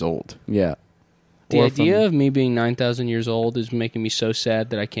 9,000 years old. birth. Yeah. The Or idea of me being 9,000 years old is making me so sad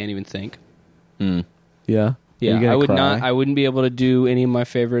that I can't even think. Yeah. Yeah, You gonna I would cry? not. I wouldn't be able to do any of my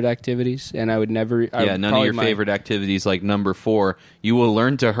favorite activities, and I would never. Yeah, none of your favorite activities, like number 4, you will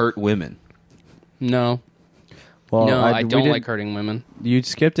learn to hurt women. No, Well, no, I we don't did- like hurting women. You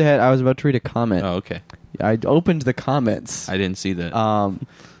skipped ahead. I was about to read a comment. Oh, okay. I opened the comments. I didn't see that.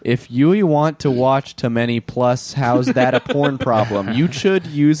 If you want to watch too many plus, how's that a porn problem? You should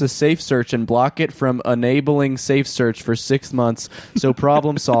use a safe search and block it from enabling safe search for 6 months. So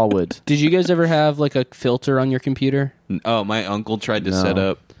problem solved. Did you guys ever have like a filter on your computer? Oh, my uncle tried to set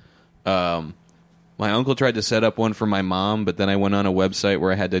up. My uncle tried to set up one for my mom, but then I went on a website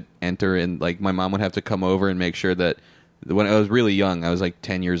where I had to enter, and like my mom would have to come over and make sure that when I was really young, I was like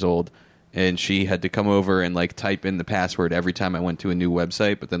 10 years old. And she had to come over and like type in the password every time I went to a new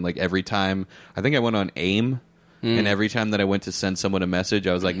website. But then like every time, I think I went on AIM, and every time that I went to send someone a message,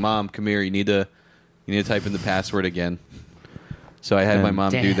 I was like, "Mom, come here. You need to type in the password again." So I had my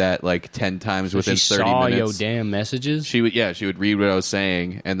mom do that like 10 times within she 30 saw minutes. your damn messages. She would read what I was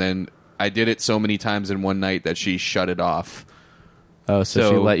saying, and then I did it so many times in one night that she shut it off. Oh, so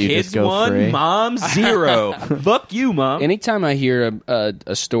she let you kids just go 1, free? Mom 0. Fuck you, Mom. Anytime I hear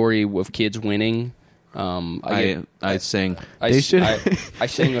a story of kids winning, I sing. They should- I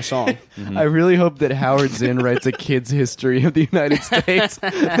sing a song. I really hope that Howard Zinn writes a kid's history of the United States.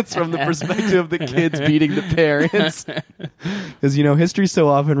 It's from the perspective of the kids beating the parents. Because, history's so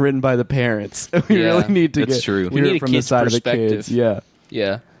often written by the parents. We Yeah, really need to that's get true. We hear need it a from the kid's side of the perspective. kids. Yeah.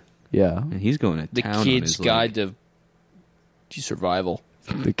 Yeah, Yeah. And he's going to the town on kid's his guide to survival.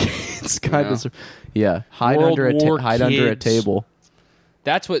 The kids kind Yeah. of... Yeah. Hide World War under a kids. table.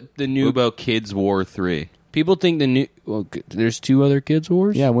 That's what the What new about Kids War 3? people think. The new there's 2 other Kids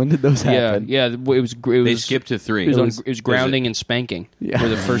Wars. Yeah, when did those happen? Yeah. It was. They skipped to 3. It was grounding and spanking. Yeah. Were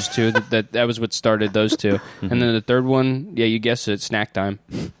the first 2 that was what started those 2, and then the third one. Yeah, you guessed it. Snack time.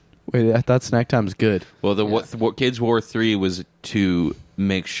 Wait, I thought Snack Time's good. Well, what Kids War 3 was to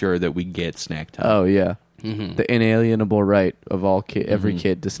make sure that we get snack time. Oh, yeah. Mm-hmm. The inalienable right of every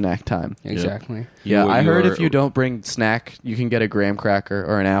kid to snack time. Exactly. Yeah, I heard are- if you don't bring snack, you can get a graham cracker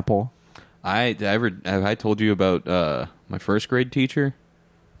or an apple. I told you about my first grade teacher.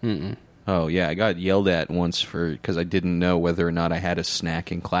 Mm-mm. Oh yeah, I got yelled at once because I didn't know whether or not I had a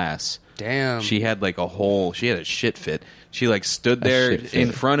snack in class. Damn. She had she had a shit fit. She like stood there shit fit.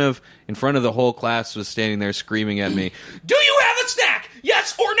 in front of the whole class, was standing there screaming at me. Do you have a snack?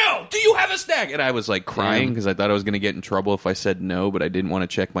 Yes or no? Do you have a snack? And I was like crying because I thought I was going to get in trouble if I said no, but I didn't want to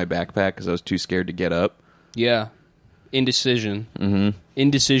check my backpack because I was too scared to get up. Yeah. Indecision. Mm-hmm.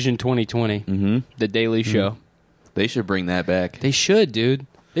 Indecision 2020. Mm-hmm. The Daily Show. They should bring that back. They should, dude.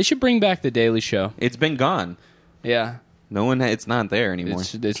 They should bring back the Daily Show. It's been gone. Yeah. No one. It's not there anymore.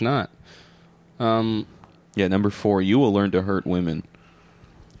 It's not. Yeah, number 4. You will learn to hurt women.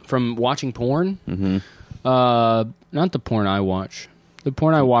 From watching porn? Mm-hmm. Not the porn I watch. The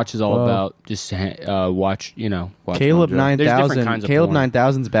porn I watch is all about just watch, Watch Caleb Mom Joe. There's different 9000. kinds of Caleb porn.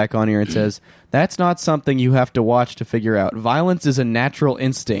 9000's back on here and says that's not something you have to watch to figure out. Violence is a natural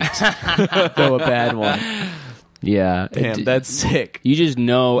instinct, though a bad one. Yeah. Damn, that's sick. You just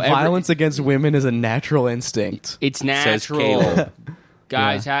know. Violence against women is a natural instinct. It's Says natural. Caleb.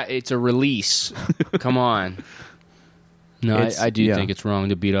 Guys, it's a release. Come on. No, It's- I do yeah. think it's wrong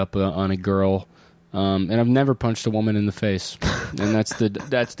to beat up on a girl. And I've never punched a woman in the face, and that's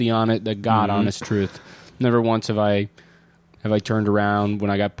the God honest truth. Never once have I turned around when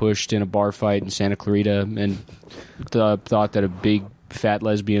I got pushed in a bar fight in Santa Clarita and thought that a big fat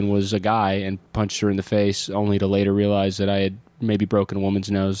lesbian was a guy and punched her in the face, only to later realize that I had maybe broken a woman's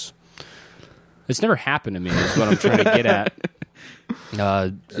nose. It's never happened to me. Is what I'm trying to get at,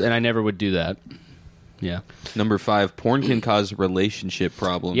 and I never would do that. Yeah. Number 5. Porn can cause relationship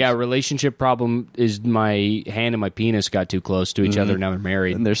problems. Yeah, relationship problem is my hand and my penis got too close to each other. Now they're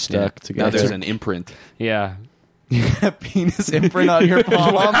married. And they're stuck Now together. there's an imprint. Yeah. a penis imprint on your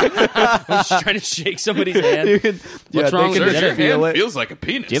palm. I was just trying to shake somebody's hand. You can- What's they wrong can with just that? feel it. feels like a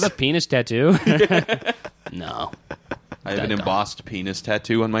penis. Do you have a penis tattoo? No. I have an embossed penis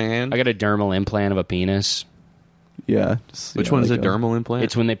tattoo on my hand. I got a dermal implant of a penis. Yeah. Which one's a dermal implant?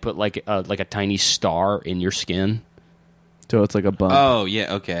 It's when they put like a tiny star in your skin. So it's like a bump. Oh,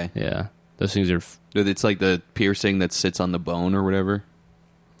 yeah, okay. Yeah. Those things are It's like the piercing that sits on the bone or whatever.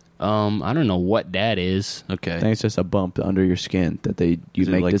 I don't know what that is. Okay. I think it's just a bump under your skin that you Is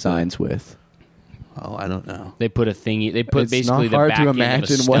it make like designs with. Oh, I don't know. They put a thingy. They put It's basically not hard the to back end of a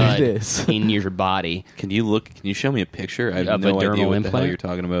imagine what stud it is. in your body. Can you show me a picture? I have Of a no idea dermal what the hell implant? you're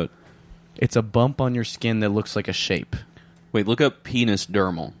talking about. It's a bump on your skin that looks like a shape. Wait, look up penis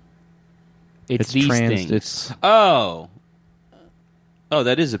dermal. It's these things. It's Oh,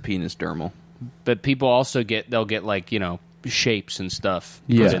 that is a penis dermal. But people also they'll get like, shapes and stuff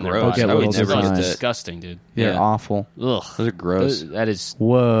put Yeah, in their gross. body. They'll get I would little never That's get designs. that. disgusting, dude. they're Yeah. awful. Ugh. Those are gross. That is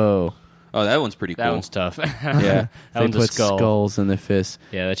Whoa. Oh, that one's pretty cool. that one's tough. Yeah. that They one's a put skull. skulls in the fist.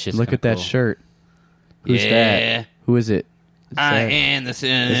 Yeah, that's just Look at that shirt. Who's that? Who is it? Is that, am the is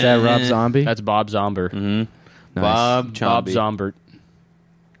that Rob Zombie? That's Bob Zomber. Nice. Bob Bob Zombie. Zombert.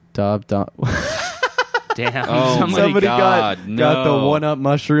 Dob. Damn. Oh, my Somebody God, got the no. 1-up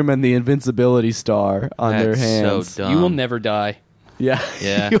mushroom and the invincibility star on their That's hands. so dumb. You will never die. Yeah.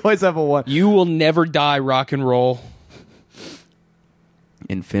 Yeah. You always have a 1. You will never die, rock and roll.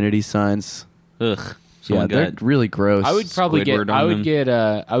 Infinity signs. Ugh. Yeah, Someone they're got- really gross. I would probably Squidward get. on I would them. get.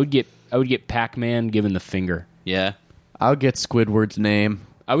 I would get Pac-Man given the finger. Yeah. I would get Squidward's name.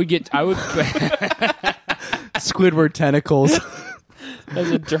 I would get. I would. Squidward tentacles. As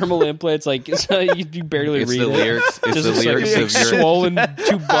a dermal implant, it's like you barely It's read the it. lyrics. It's Just the like lyrics of your. swollen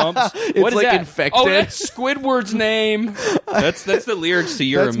 2 bumps. What is like that? infected. Oh, that's Squidward's name. That's the lyrics to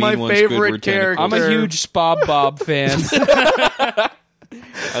your That's mean my one. favorite Squidward character. I'm a huge Spob Bob fan.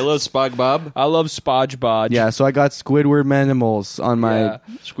 I love Spog Bob. I love Spodge Bodge. Yeah, so I got Squidward Manimals on my. Yeah.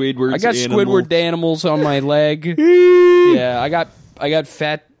 Squidward's I got animal. Squidward animals on my leg. Yeah, I got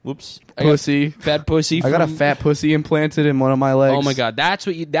fat. Whoops. I got Pussy. Fat pussy. I got a from- fat pussy implanted in one of my legs. Oh my god, that's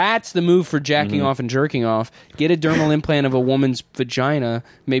the move for jacking off and jerking off. Get a dermal implant of a woman's vagina,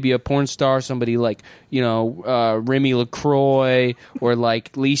 maybe a porn star, somebody like, Remy LaCroix or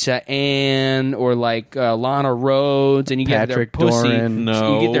like Lisa Ann or like Lana Rhodes, and you get their Patrick pussy. Doran.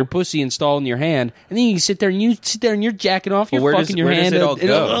 No. You get their pussy installed in your hand, and then you can sit there and you're jacking off. You're Well, fucking your where does hand. it all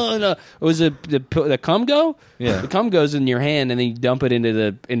go? No. Was the cum go? Yeah. The cum goes in your hand, and then you dump it into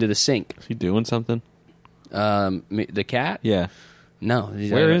the sink. Is he doing something? The cat? Yeah. No.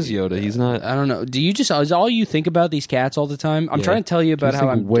 Where is Yoda? He's not. I don't know. Do you is all you think about these cats all the time? I'm Yeah. trying to tell you about Just how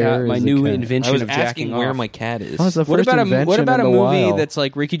think, I'm where my is new the cat? invention I was of asking jacking where off. my cat is. Oh, it's the What first about a invention in movie while. that's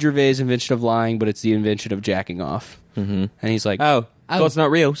like Ricky Gervais' invention of lying, but it's the invention of jacking off? Mm-hmm. And he's like, Oh, God's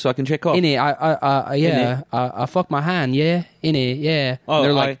not real, so I can check off. in it, I fuck my hand, yeah, in it, yeah. Oh, And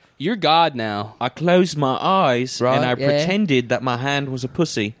they're like, you're God now. I closed my eyes Right, and I yeah. pretended that my hand was a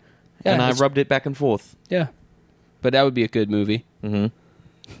pussy, Yeah, and I it's- rubbed it back and forth. Yeah, but that would be a good movie.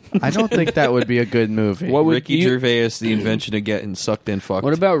 I don't think that would be a good movie. What would Ricky you- Gervais, the invention of getting sucked and fucked.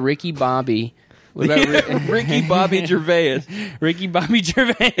 What about Ricky Bobby? What about Ricky Bobby Gervais? Ricky Bobby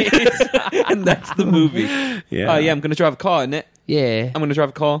Gervais? And that's the movie. Yeah. Oh yeah, I'm gonna drive a car, isn't it? Yeah, I'm gonna drive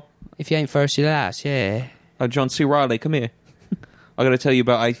a car. if you ain't first, you last. Yeah. Oh, John C. Reilly, come here. I gotta tell you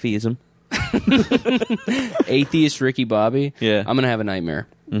about atheism. Atheist Ricky Bobby. Yeah. I'm gonna have a nightmare.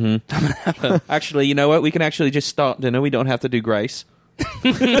 Actually, you know what? We can actually just start dinner. We don't have to do grace.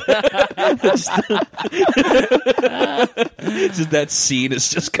 Just that scene is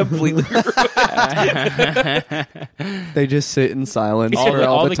just completely. They just sit in silence for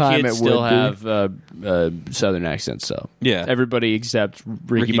all the time kids it would still be. have southern accents, so Yeah. everybody except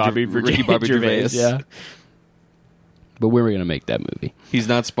Ricky Bobby Gervais. Yeah. But where are we gonna make that movie? He's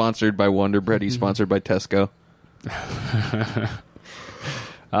not sponsored by Wonder Bread. He's sponsored by Tesco.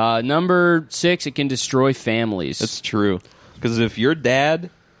 Number 6, it can destroy families. That's true. Because if your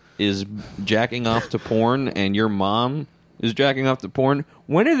dad is jacking off to porn and your mom is jacking off to porn,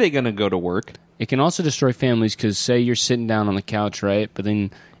 when are they going to go to work? It can also destroy families because, say, you're sitting down on the couch, right? But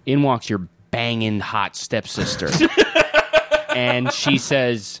then in walks your banging hot stepsister, and she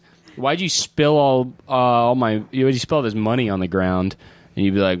says, "Why'd you spill all my? Why'd you spill all this money on the ground?" And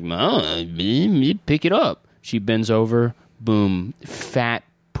you'd be like, "Oh, pick it up." She bends over, boom, fat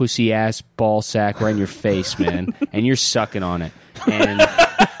pussy ass ball sack right in your face, man, and you're sucking on it,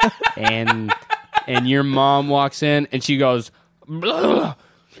 and your mom walks in and she goes, "Ugh,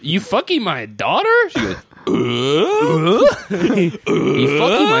 you fucking my daughter?" She goes, "You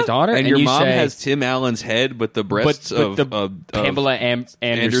fucking my daughter?" And your you mom say, has Tim Allen's head, but the breasts but the of Pamela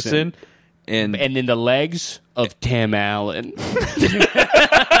Anderson. And And then the legs of Tim Allen.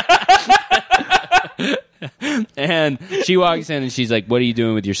 And she walks in and she's like, "What are you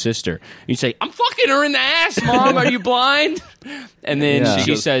doing with your sister?" And you say, "I'm fucking her in the ass, Mom. Are you blind?" And then Yeah. she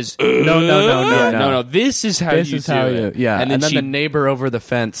She goes, says, No. This is how This you is do how it." you. Yeah, And then, the neighbor over the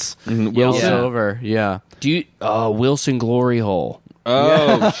fence yells Yeah. over. Yeah. do you, Wilson Glory Hole.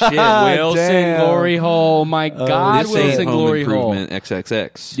 oh shit, Wilson damn. Glory Hole. My God, this ain't Wilson Home Glory Hole. Improvement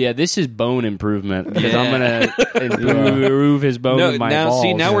XXX. Yeah, this is bone improvement because Yeah. I'm gonna improve his bone No, with my now balls.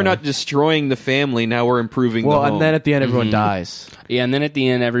 see, now we're not destroying the family. Now we're improving Well, the home. and then at the end, everyone dies. Yeah, and then at the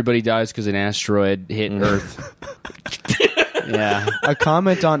end, everybody dies because an asteroid hit Earth. Yeah. A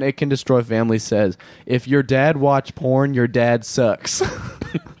comment on It Can Destroy Families says, "If your dad watch porn, your dad sucks."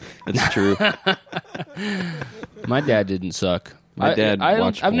 That's true. My dad didn't suck. My dad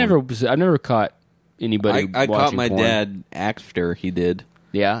watched I've porn. never caught anybody. I caught watching my porn. dad after he did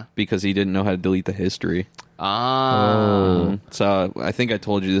Yeah. because he didn't know how to delete the history. Ah. So I think I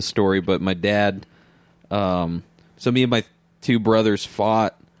told you this story, but my dad So me and my two brothers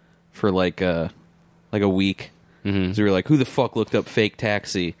fought for like a week. So we were like, who the fuck looked up fake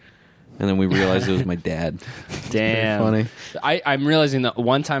taxi? And then we realized it was my dad. Damn. Funny. I'm realizing that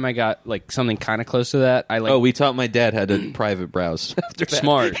one time I got like something kind of close to that. I like We taught my dad how to private browse. After that.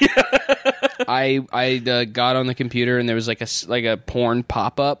 smart. I got on the computer and there was like a porn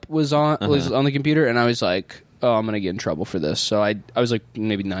pop up was on the computer, and I was like, oh, I'm gonna get in trouble for this. So I was like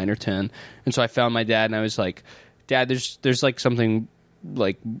maybe 9 or 10, and so I found my dad and I was like, Dad, there's like something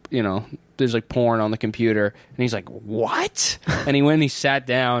like, you know, there's like porn on the computer, and he's like, what? And he went and he sat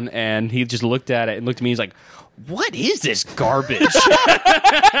down and he just looked at it and looked at me. He's like, what is this garbage?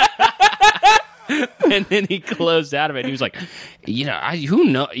 And then he closed out of it. And he was like, you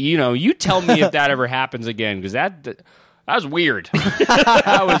know, you tell me if that ever happens again, because that was weird.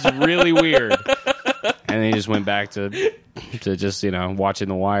 That was really weird. And then he just went back to just, you know, watching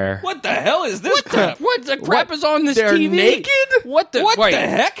The Wire. What the hell is this crap? What the crap is on this They're TV? naked? What the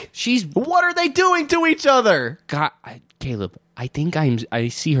heck? She's What are they doing to each other? God, Caleb. I think I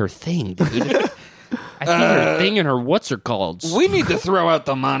see her thing, dude. I see her thing and her what's her called. We need to throw out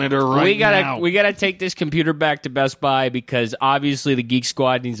the monitor right now. We gotta take this computer back to Best Buy, because obviously the Geek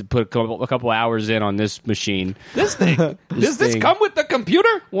Squad needs to put a couple hours in on this machine. This thing. Does this come with the computer?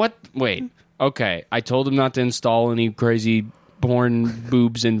 What? Wait. Okay, I told them not to install any crazy porn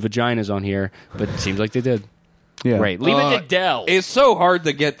boobs and vaginas on here, but it seems like they did. Yeah. Right. Leave it to Dell. It's so hard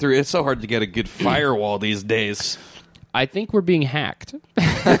to get through. It's so hard to get a good firewall these days. I think we're being hacked.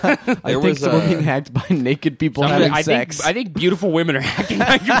 I think we're being hacked by naked people having sex. I think beautiful women are hacking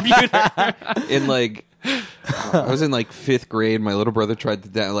my computer. In like, I was in like 5th grade. My little brother tried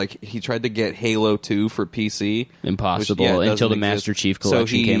to he tried to get Halo 2 for PC. Impossible which, until the doesn't Master exist. Chief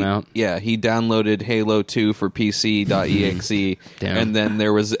Collection came out. Yeah, he downloaded Halo 2 for PC.exe, Damn. and then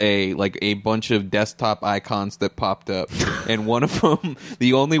there was a bunch of desktop icons that popped up, and one of them,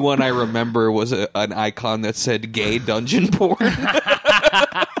 the only one I remember, was an icon that said "gay dungeon porn."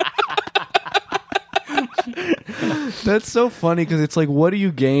 That's so funny, because it's like, what do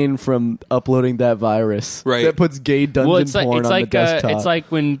you gain from uploading that virus? Right. That puts gay dungeon porn on the desktop. it's like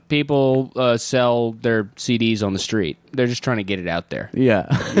when people sell their CDs on the street. They're just trying to get it out there. Yeah.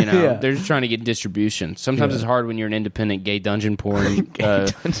 You know, Yeah. they're just trying to get distribution. Sometimes it's hard when you're an independent gay dungeon porn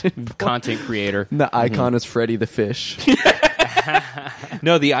content creator. And the icon is Freddy the Fish.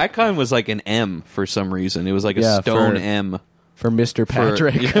 No, the icon was like an M for some reason. It was like a Yeah, stone for- M. For Mr.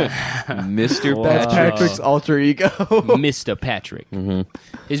 Patrick. Mr. That's Patrick. Patrick's alter ego. Mr. Patrick.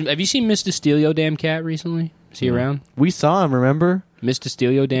 Have you seen Mr. Steal Your Damn Cat recently? Is he around? We saw him, remember? Mr.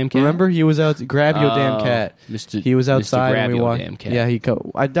 Steal Your Damn Cat? Remember? He was out. Grab your damn cat. He was outside Grab and we Your walked. Damn Cat. Yeah,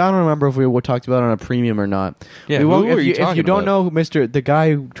 I don't remember if we talked about it on a premium or not. Yeah, We who won't- were you if talking you don't about? know the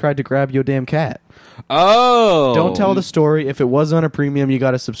guy who tried to grab your damn cat. Oh, Don't tell the story. If it was on a premium, you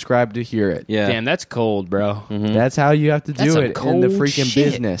got to subscribe to hear it. Yeah, Damn, that's cold, bro. That's how you have to That's do some it in the cold freaking shit.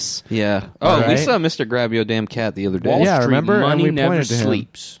 business. yeah. Oh, All we right. saw Mr. Grab Your Damn Cat the other day. Wall Yeah, Street remember? And money we never pointed to him.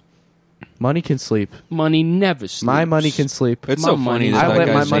 sleeps. Money can sleep. Money never sleeps. My money can sleep. It's My so money- funny that I that let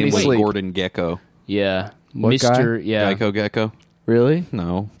my guy's money name was sleep. Gordon Gecko. Yeah. What Mr. guy? Yeah. Geico Gecko? Really?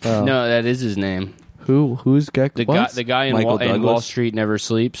 No. Oh. No, that is his name. Who's Gecko? The guy in Michael in Douglas? Wall Street Never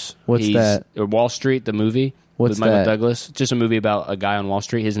Sleeps. What's that? Or Wall Street, the movie. What's with Michael that? Douglas. Just a movie about a guy on Wall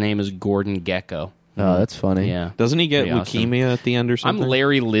Street. His name is Gordon Gecko. Oh, that's funny. Yeah. Doesn't he get Pretty awesome. leukemia at the end or I'm something?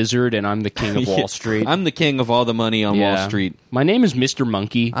 Larry Lizard, and I'm the king of Wall Street. I'm the king of all the money on Wall Yeah. Street. My name is Mr.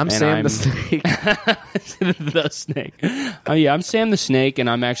 Monkey. I'm and Sam the Snake. the Snake. Oh yeah, I'm Sam the Snake, and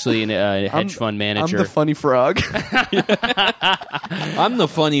I'm actually a hedge fund I'm manager. the funny frog. I'm the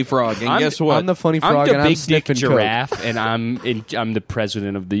funny frog, and guess what? I'm the funny I'm frog, the and I'm big dick sniffing coke. giraffe, and I'm the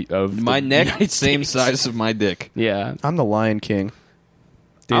president of my the neck, United same States. size of my dick. Yeah. I'm the Lion King.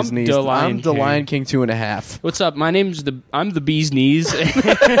 I'm Disney's. the Lion I'm the King. Lion King 2.5. What's up? I'm the bee's knees,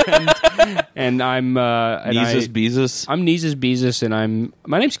 and I'm Jesus Beezus. I'm Neezus Beezus, and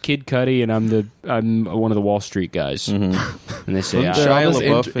my name's Kid Cudi, and I'm one of the Wall Street guys. And they say, Wasn't They're Shia almost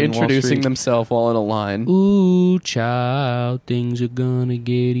LaBeouf in Wall introducing Street? themselves all in a line. "Ooh, child, things are gonna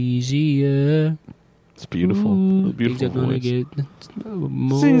get easier. It's beautiful. Ooh, Beautiful things are gonna voice. get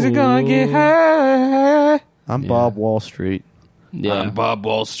more. Things are gonna get high. I'm Yeah. Bob Wall Street. Yeah. I'm Bob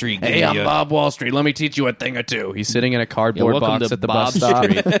Wall Street. Hey, I'm Bob Wall Street. Let me teach you a thing or two. He's sitting in a cardboard welcome box to at the Bob bus stop.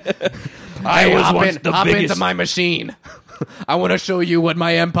 Street. I was once the hop biggest. into my machine. I want to show you what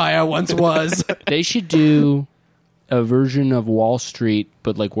my empire once was. They should do a version of Wall Street,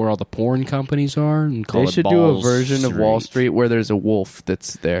 but like where all the porn companies are, and call They it should do a Balls version of Wall Street where there's a wolf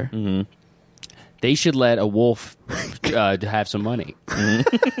that's there. They should let a wolf have some money.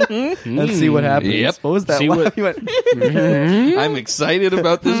 Let's see what happens. Yep. What was that? See laugh? what- You went, I'm excited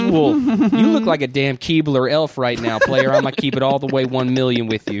about this wolf. You look like a damn Keebler elf right now, player. I'm gonna keep it all the way 1 million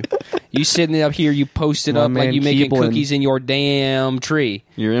with you. You sitting up here, you posted My up like man you making Keebler. cookies in your damn tree.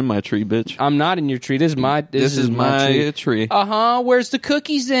 You're in my tree, bitch. I'm not in your tree. This is my tree. tree. Where's the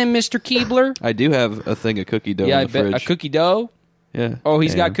cookies then, Mr. Keebler? I do have a thing of cookie dough Yeah, I in the bet fridge. a cookie dough. Yeah. Oh,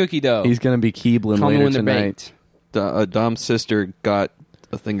 he's got Damn. cookie dough. he's gonna be Keebling Coming later in the tonight. bank. Dom's sister got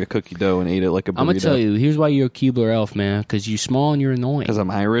a thing of cookie dough and ate it like a burrito. I'm gonna tell you. Here's why you're a Keebler elf, man. Because you're small and you're annoying. Because I'm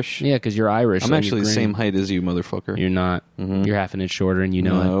Irish. Yeah, because you're Irish. I'm and actually you're the green. same height as you, motherfucker. You're not. You're half an inch shorter, and you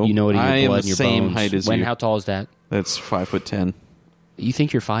know No. it. You know it in your I am blood the and your same bones. height as when? you. How tall is that? That's 5'10". You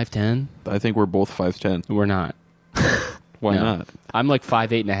think you're 5'10"? I think we're both 5'10". We're not. Why No. not? I'm like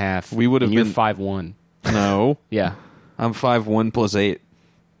 5'8.5". We would have and you're been- 5'1". No. Yeah, I'm 5'1" plus 8.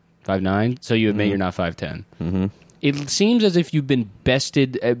 5'9". So you admit you're not 5'10". Mm-hmm. It seems as if you've been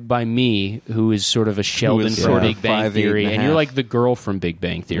bested by me, who is sort of a Sheldon is from sort of Big Bang 5'8" Theory, and a and you're half. like the girl from Big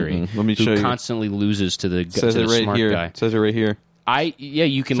Bang Theory, Let me who show you. constantly loses to the, Says to it the right smart here. guy. Says it right here.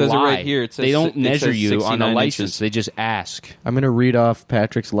 You can Says it lie. right here. It says They don't it measure says you on a 69 license. inches. They just ask. I'm gonna read off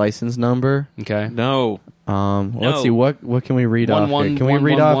Patrick's license number. Okay. No. Let's see what can we read off here? Can we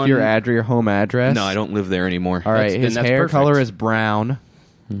read 1111. off your home address? No, I don't live there anymore. All right, Then his that's hair perfect. color is brown.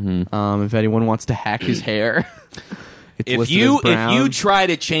 If anyone wants to hack his hair, it's If listed you as brown. try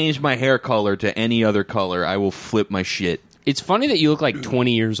to change my hair color to any other color, I will flip my shit. It's funny that you look like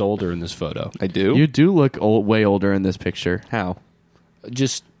 20 years older in this photo. I do. You do look way older in this picture. How?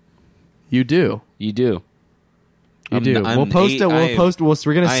 Just You do. you do. You do. I'm We'll post eight- it. I We'll am- post.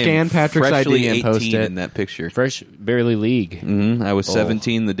 We're gonna I am scan Patrick's freshly ID and post 18 it. in that picture. Fresh, barely league. I was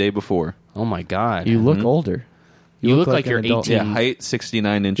 17 the day before. Oh my god. You look older. You look like an you're adult. 18. Yeah, height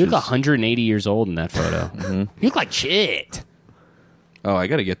 69 You inches. look 180 years old in that photo. You look like shit. Oh, I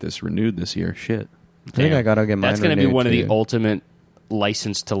got to get this renewed this year. Shit. I think I gotta get mine. That's going to be renewed, one of the too. ultimate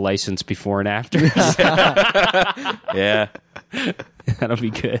license to license before and after. Yeah. That'll be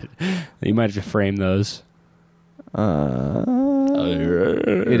good. You might have to frame those.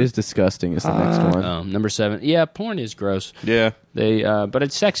 It is disgusting. Is the next one? Number 7. Yeah, porn is gross. Yeah. They, but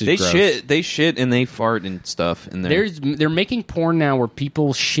it's sex is They gross. shit and they fart and stuff in there. They're making porn now where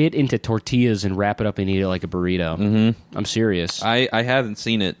people shit into tortillas and wrap it up and eat it like a burrito. Mm-hmm. I'm serious. I haven't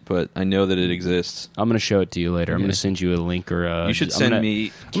seen it, but I know that it exists. I'm going to show it to you later. I'm going to send you a link or a... You should I'm send gonna-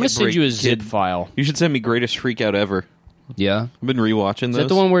 me. I'm going to send you a zip file. You should send me Greatest Freak Out Ever. Yeah. I've been rewatching Is those. that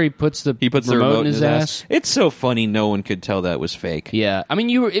the one where he puts the the remote in his ass? It's so funny. No one could tell that was fake. Yeah. I mean,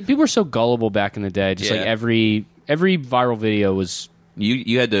 people were so gullible back in the day. Just like Yeah. every viral video was...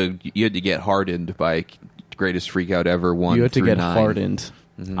 You had to get hardened by Greatest Freak Out Ever 1 You have to through get 9. hardened.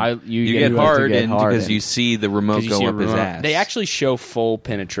 You get get you have to hardened get because hardened. you see the remote 'cause you go see a up his remote- ass. They actually show full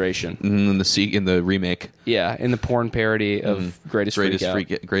penetration. in the remake. Yeah, in the porn parody of Greatest Freak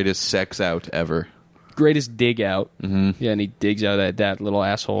Out. Greatest sex out ever. Greatest dig out. Mm-hmm. Yeah, and he digs out that little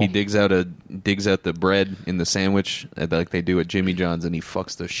asshole. He digs out the bread in the sandwich like they do at Jimmy John's, and he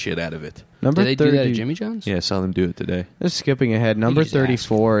fucks the shit out of it. Number Did they 30, do that at Jimmy John's? Yeah, I saw them do it today. Just skipping ahead. Number He's ass.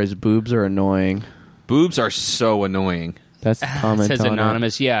 34 is boobs are annoying. Boobs are so annoying. That's the It comment says on it.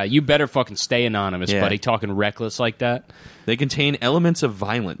 anonymous. Yeah, you better fucking stay anonymous, Yeah. buddy. Talking reckless like that. They contain elements of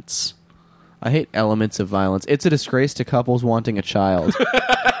violence. I hate elements of violence. It's a disgrace to couples wanting a child.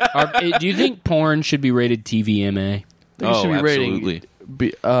 Do you think porn should be rated TVMA? Oh, should be rating- absolutely.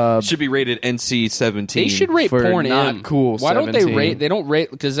 Be- Should be rated NC-17. They should rate For porn not M. cool Why don't they 17. rate? They don't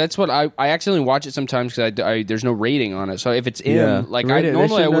rate because that's what I accidentally watch it sometimes because there's no rating on it. So if it's M, Yeah. like Rate it. They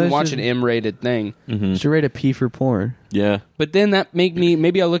normally I should- wouldn't they watch should- an M-rated thing. should rate a P for porn Yeah. But then that make me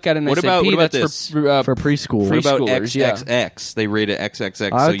maybe I look at it and What I say, about- P, what about that's this? for for preschool. What about preschoolers, yeah. XXX? They rate it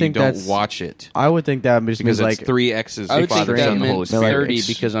XXX I so would you think don't that's- watch it. I would think that just Because means it's like 3 X's, I would think Father, that Son, the Holy meant Spirit. 30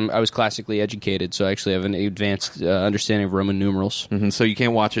 because I was classically educated, so I actually have an advanced understanding of Roman numerals. Mhm, so you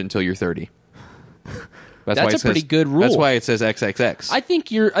can't watch it until you're 30. That's why a it says- pretty good rule. That's why it says XXX. I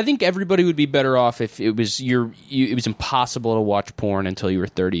think everybody would be better off if it was it was impossible to watch porn until you were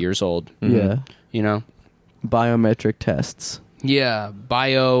 30 years old. yeah, You know? biometric tests. Yeah,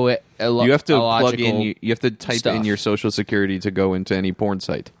 you have to plug in. illogical You have to type stuff. in your social security to go into any porn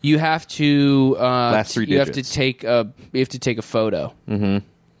site. You have to Last 3 you have to digits. take a photo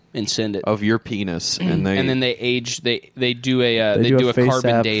and send it. Of your penis, and then they age. They do a They do a face carbon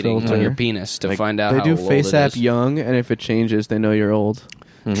app dating filter. on your penis to find out They how do old face it app is. young, and if it changes, they know you're old.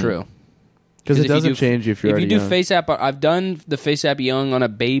 True. Because if it you doesn't do- change if you're If you already do young. face app, I've done the face app young on a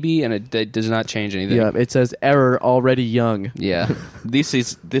baby, and it does not change anything. Yeah, it says error already young. Yeah. this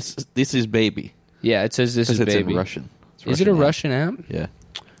is baby. Yeah, it says this is Because it's baby. in Russian. It's Is it a app. Russian app? Yeah.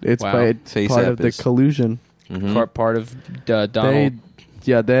 It's Wow. by Face part app of the is. collusion. Part of Donald.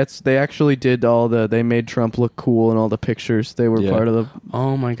 They actually did they made Trump look cool in all the pictures. They were Yeah. part of the.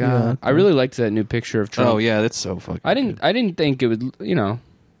 Oh my god! Yeah. I really liked that new picture of Trump. Oh yeah, that's so fucking. I didn't think it would.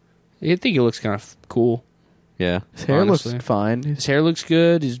 I think it looks kind of cool. Yeah. His hair Honestly. looks fine. His hair looks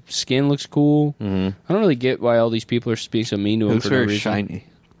good. His skin looks cool. Mm-hmm. I don't really get why all these people are being so mean to It him looks for no very reason. shiny.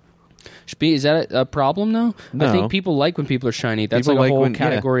 Is that a problem though? No. I think people like when people are shiny. That's People like a like whole when- yeah.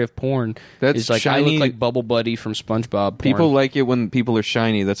 category of porn. That's it's like I shiny- look like Bubble Buddy from SpongeBob. Porn. People like it when people are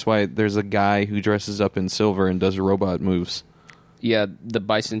shiny. That's why there's a guy who dresses up in silver and does robot moves. yeah, the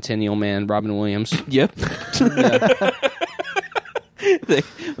Bicentennial Man, Robin Williams. Yep. Yeah.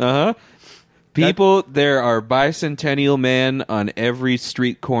 Uh-huh. People, there are bicentennial men on every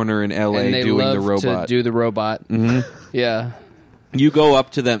street corner in LA and they doing love the robot. to do the robot. Mm-hmm. Yeah. You go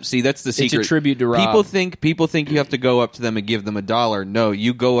up to them. See, that's the secret. a tribute to Rob. People think you have to go up to them and give them $1. No,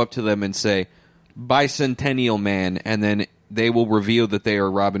 you go up to them and say, "Bicentennial Man," and then they will reveal that they are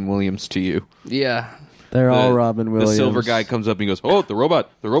Robin Williams to you. Yeah. They're all The- Robin Williams. The silver guy comes up and he goes, "Oh, the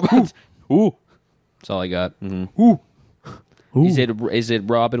robot! Ooh, That's all I got. Mm-hmm. Ooh. Is it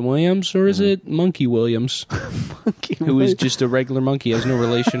Robin Williams or is it Monkey Williams? Who is just a regular monkey, has no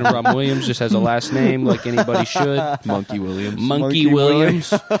relation to Robin Williams, just has a last name like anybody should. Monkey Williams." Monkey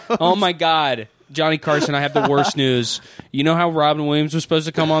Williams. Oh my God. Johnny Carson, I have the worst news. You know how Robin Williams was supposed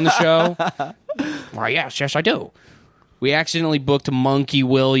to come on the show? Why, yes, I do. We accidentally booked Monkey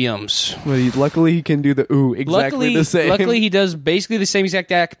Williams. Luckily, he can do the exactly the same. Luckily, he does basically the same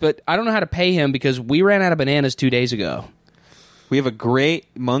exact act, but I don't know how to pay him because we ran out of bananas 2 days ago. We have a great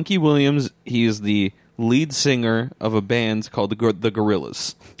Monkey Williams. He is the lead singer of a band called the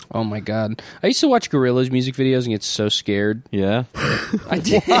Gorillas. Oh my God. I used to watch Gorillaz music videos and get so scared. Yeah, I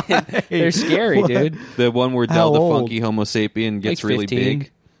did. They're scary, dude. the one where How Del the old? Funky Homo Sapien gets Like really 15.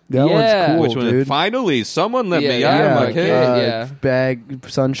 big. That Yeah. one's cool, Which one? dude. Finally, someone let me Yeah, out yeah, of my like, cage. yeah. Bag,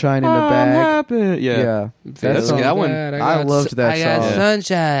 sunshine in a I'm bag. happy. Yeah. That's song- that one- I loved that I got song.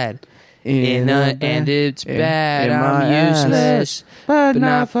 sunshine. And it's bad. in my I'm ass. useless. But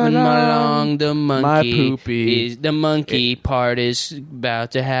not for long. The My monkey poopy. is the monkey part is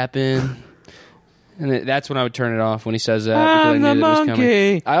about to happen. And that's when I would turn it off when he says that because I I'm knew the that it was coming.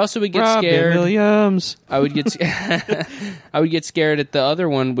 monkey. I also would get Robin scared. Williams. I would get I would get scared at the other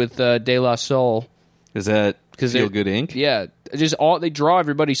one with De La Soul. Is that 'Cause Feel they- Good Inc? Yeah, just they draw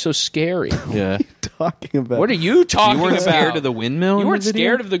everybody so scary. Yeah. Talking about What are you talking You weren't about? scared of the windmill? You in weren't the video?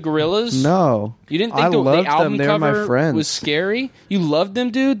 scared of the Gorillas? No, You didn't I think the loved album them. They were my cover friends. was scary? You loved them,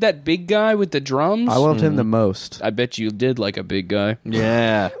 dude? That big guy with the drums? I loved him the most. I bet you did like a big guy.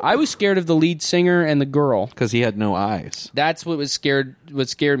 Yeah, I was scared of the lead singer and the girl. because he had no eyes. That's what scared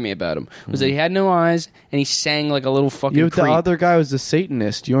me about him. Was that he had no eyes and he sang like a little fucking You, creep. the other guy was a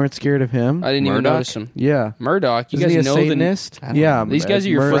Satanist. You weren't scared of him? I didn't even Murdoch? notice him. Yeah. Murdoch, you Isn't guys he a know Satanist? I don't Yeah. know. These guys are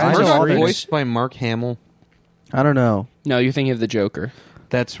your Murdoch- friends. I know Murdoch all these- voiced by Mark Hamill. I don't know. No, you're thinking of the Joker.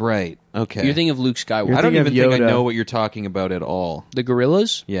 That's right. Okay. You're thinking of Luke Skywalker. You're I don't thinking even of think I Yoda. know what you're talking about at all. The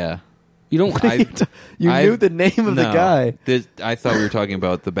Gorillas? Yeah. You don't. You I've- knew the name of the No. guy. I thought we were talking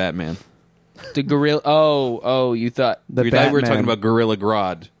about the Batman. The gorilla. Oh, you thought The we thought we were Batman. talking about Gorilla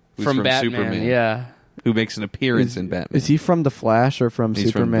Grodd, who's from Batman? Superman. Yeah. Who makes an appearance in Batman. Is he from The Flash or from He's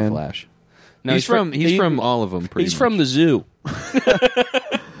Superman? from The Flash. No, he's from all of them. Pretty He's much. from the zoo.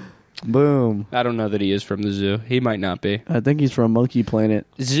 Boom. I don't know that he is from the zoo. He might not be. I think he's from Monkey Planet.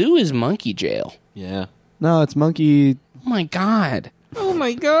 Zoo is monkey jail. Yeah. No, it's Monkey. Oh my god. Oh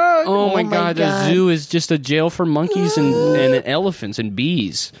my god. Oh, my god. The zoo is just a jail for monkeys and elephants and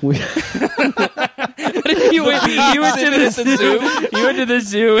bees. you went to the zoo. You went to the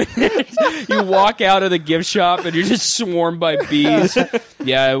zoo. And you walk out of the gift shop and you're just swarmed by bees.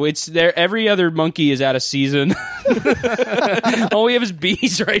 Yeah, it's there. Every other monkey is out of season. All we have is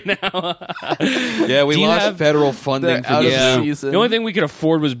bees right now. Yeah, we Do you lost have- federal funding for the Yeah. zoo. The only thing we could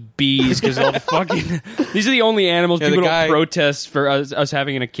afford was bees because all the fucking. These are the only animals Yeah, the people guy- don't protest for us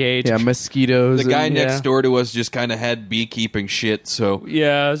having in a cage. Yeah, mosquitoes. The guy and- next Yeah. door to us just kind of had beekeeping shit, so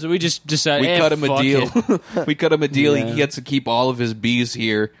Yeah, so we just decided we cut him a fuck deal. it. We cut him a deal. Yeah. He gets to keep all of his bees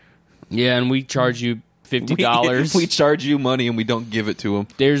here. Yeah, and we charge you $50. We charge you money and we don't give it to him.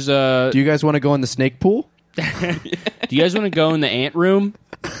 There's Do you guys want to go in the snake pool? Do you guys want to go in the ant room?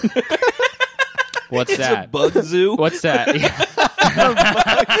 What's that? Bug zoo. What's that?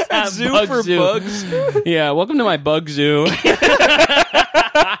 zoo Bug for zoo. bugs? Yeah, welcome to my bug zoo.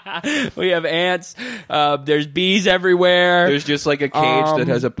 We have ants. There's bees everywhere. There's just like a cage that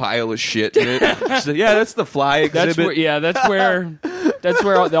has a pile of shit in it. So, yeah, that's the fly exhibit. That's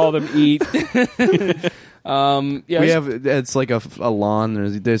where all them eat. We have it's like a lawn.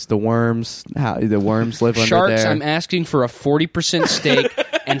 There's the worms. The worms live Sharks, under there. I'm asking for a 40% stake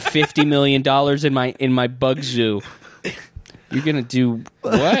and $50 million in my bug zoo. You're gonna do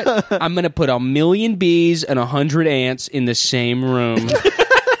what? I'm gonna put 1,000,000 bees and 100 ants in the same room,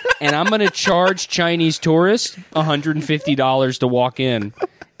 and I'm gonna charge Chinese tourists $150 to walk in,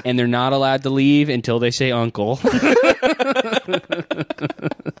 and they're not allowed to leave until they say uncle.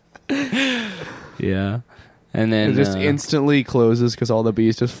 Yeah. And then It just instantly closes because all the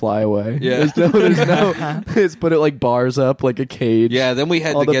bees just fly away. Yeah. there's no. It's put it like bars up like a cage. Yeah, then we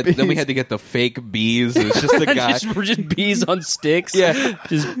had All to the get bees. the fake bees. It's just a guy. we're just bees on sticks. Yeah.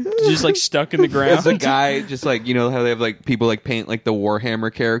 just like stuck in the ground. It's a guy, just like, you know how they have like people like paint like the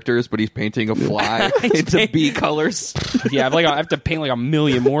Warhammer characters, but he's painting a fly into bee colors. Yeah, I have to paint like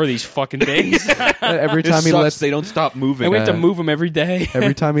 1,000,000 more of these fucking things. Every It time he sucks, lets they don't stop moving. And we have to move them every day.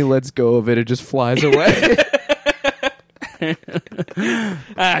 every time he lets go of it, it just flies away.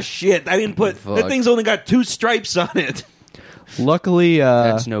 Ah, shit! I didn't put Fuck. that thing's only got 2 stripes on it. Luckily,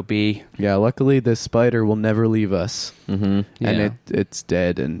 That's no bee. luckily the spider will never leave us, and Yeah. it's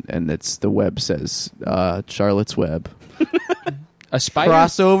dead, and it's the web says Charlotte's Web. A spider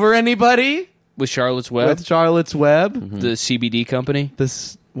Crossover, anybody with Charlotte's Web, with Charlotte's Web? the CBD company.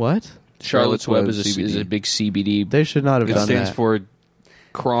 This what? Charlotte's Web is CBD. a big CBD They should not have It done stands that. for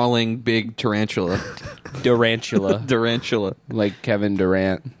crawling big tarantula. tarantula, Tarantula. like Kevin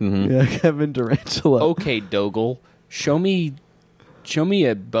Durant. Yeah, Kevin Durantula. Okay, Dogle, show me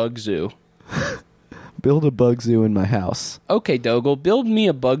a bug zoo. Build a bug zoo in my house. Okay, Dogle, build me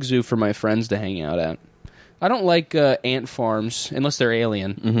a bug zoo for my friends to hang out at. I don't like ant farms unless they're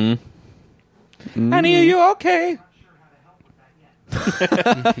alien. Honey, are you okay?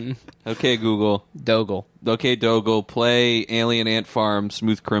 Okay, Google. Dogle. Okay, Dogle. Play Alien Ant Farm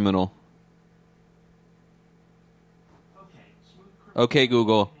Smooth Criminal. Okay,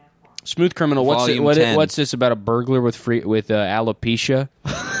 Google. Smooth Criminal. Volume What's 10. what's this about? A burglar with alopecia?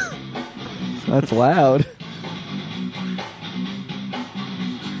 That's loud.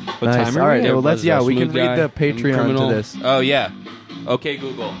 What Nice. time are All right, we at? well, let's Was a we can smooth read guy the and Patreon criminal. to this. Oh yeah. Okay,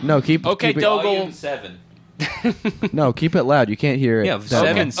 Google. No, keep Okay, keep it, Dogle. Volume 7. No, keep it loud. You can't hear it. Yeah, that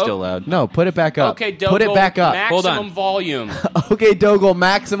 7's loud. still loud. No, put it back up. Okay, Dogle. Put it back up. Hold Maximum on. volume. Okay, Dogle,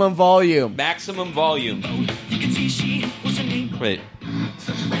 maximum volume. Maximum volume. Wait.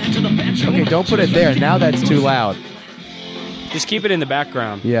 Okay, don't put it there. Now that's too loud. Just keep it in the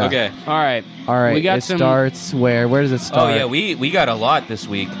background. Yeah. Okay. All right. All right. We got it some. starts where? Where does it Oh start? yeah, we got a lot this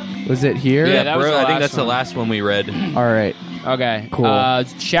week. Was it here? Yeah, that was bro, the I think last that's the one. last one we read. All right. Okay. Cool.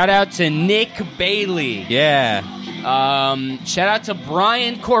 Shout out to Nick Bailey. Yeah. Shout out to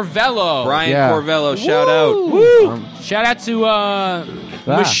Brian Corvello. Brian Yeah. Corvello, shout out. Woo! Shout out to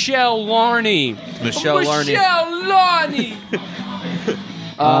Michelle Larney. Michelle Larney. Michelle Larney.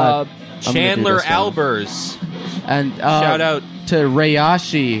 I'm gonna do Chandler this one. Albers. And Shout out. to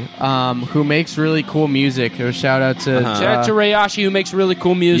Rayashi, who makes really cool music. A shout out to Uh-huh. Shout out to Rayashi, who makes really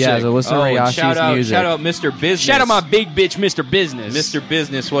cool music. yeah, so listen to and Rayashi's music. shout out Mr. Business. Shout out my big bitch, Mr. Business. Mr.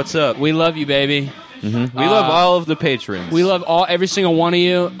 Business, what's up? We love you, baby. We love all of the patrons. We love every single one of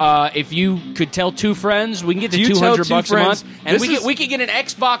you. If you could tell 2 friends, we can get to You tell $200 2 a friends. month, and This is- we could get an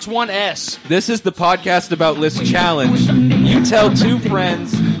Xbox One S. This is the podcast about List Challenge. You tell 2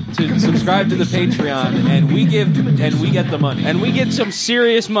 friends to subscribe to the Patreon, and we get the money. And we get some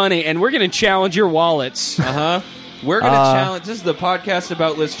serious money, and we're going to challenge your wallets. We're gonna challenge. This is the podcast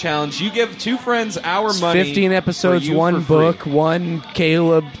about List Challenge. You give 2 friends our money. 15 episodes, for you 1 for free. book, 1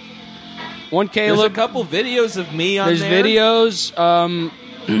 Caleb. One There's a Caleb. couple videos of me on There's there. videos.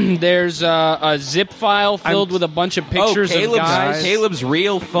 There's a zip file filled with a bunch of pictures of guys. Caleb's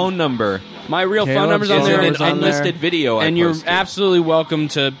real phone number My real phone Caleb's number's on phone is there, in number's an on there. unlisted video. I and you're posted. absolutely welcome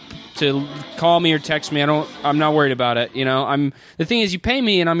to call me or text me. I'm not worried about it. You know, the thing is, you pay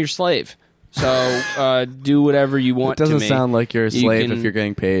me and I'm your slave. So do whatever you want. It doesn't to me. sound like you're a You slave can- if you're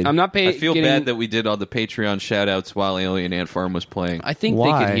getting paid. I'm not paid. I feel bad that we did all the Patreon shout-outs while Alien Ant Farm was playing. I think they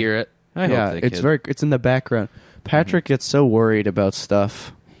Why? could hear it. I yeah, hope they it's could. it's in the background. Patrick gets so worried about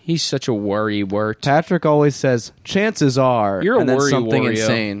stuff. He's such a worry wort. Patrick always says, "Chances are," You're a and then worry something Wario.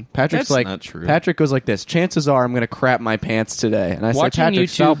 insane. Patrick's That's like, not true. Patrick goes like this: "Chances are, I'm going to crap my pants today." And I Watching say, you "Patrick,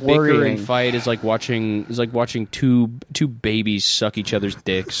 two stop bicker worrying." and fight is like watching two babies suck each other's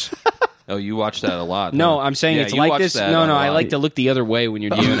dicks. Oh, you watch that a lot. No, huh? I'm saying Yeah, it's you like watch this. that No, a no, I lot. like to look the other way when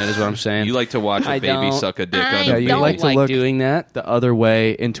you're doing it. Is what I'm saying. You like to watch a I baby don't- suck a dick I on Yeah, a you don't like to like look- doing that, The other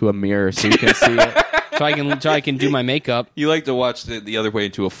way into a mirror so you can see it. so I can do my makeup. You like to watch the other way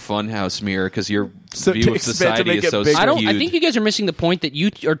into a funhouse mirror because your So view to of expand- to society make is it so bigger. skewed. I think you guys are missing the point that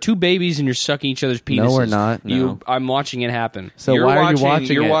you are two babies and you're sucking each other's penises. No, we're not. No. I'm watching it happen. So why are you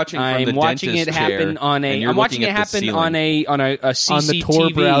watching You're it? watching from I'm the watching it dentist happen chair, on and a. you're I'm watching looking it at the happen ceiling. on a CCTV On the Tor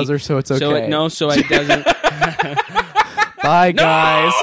browser, so it's okay. So it, no, so it doesn't. Bye, guys.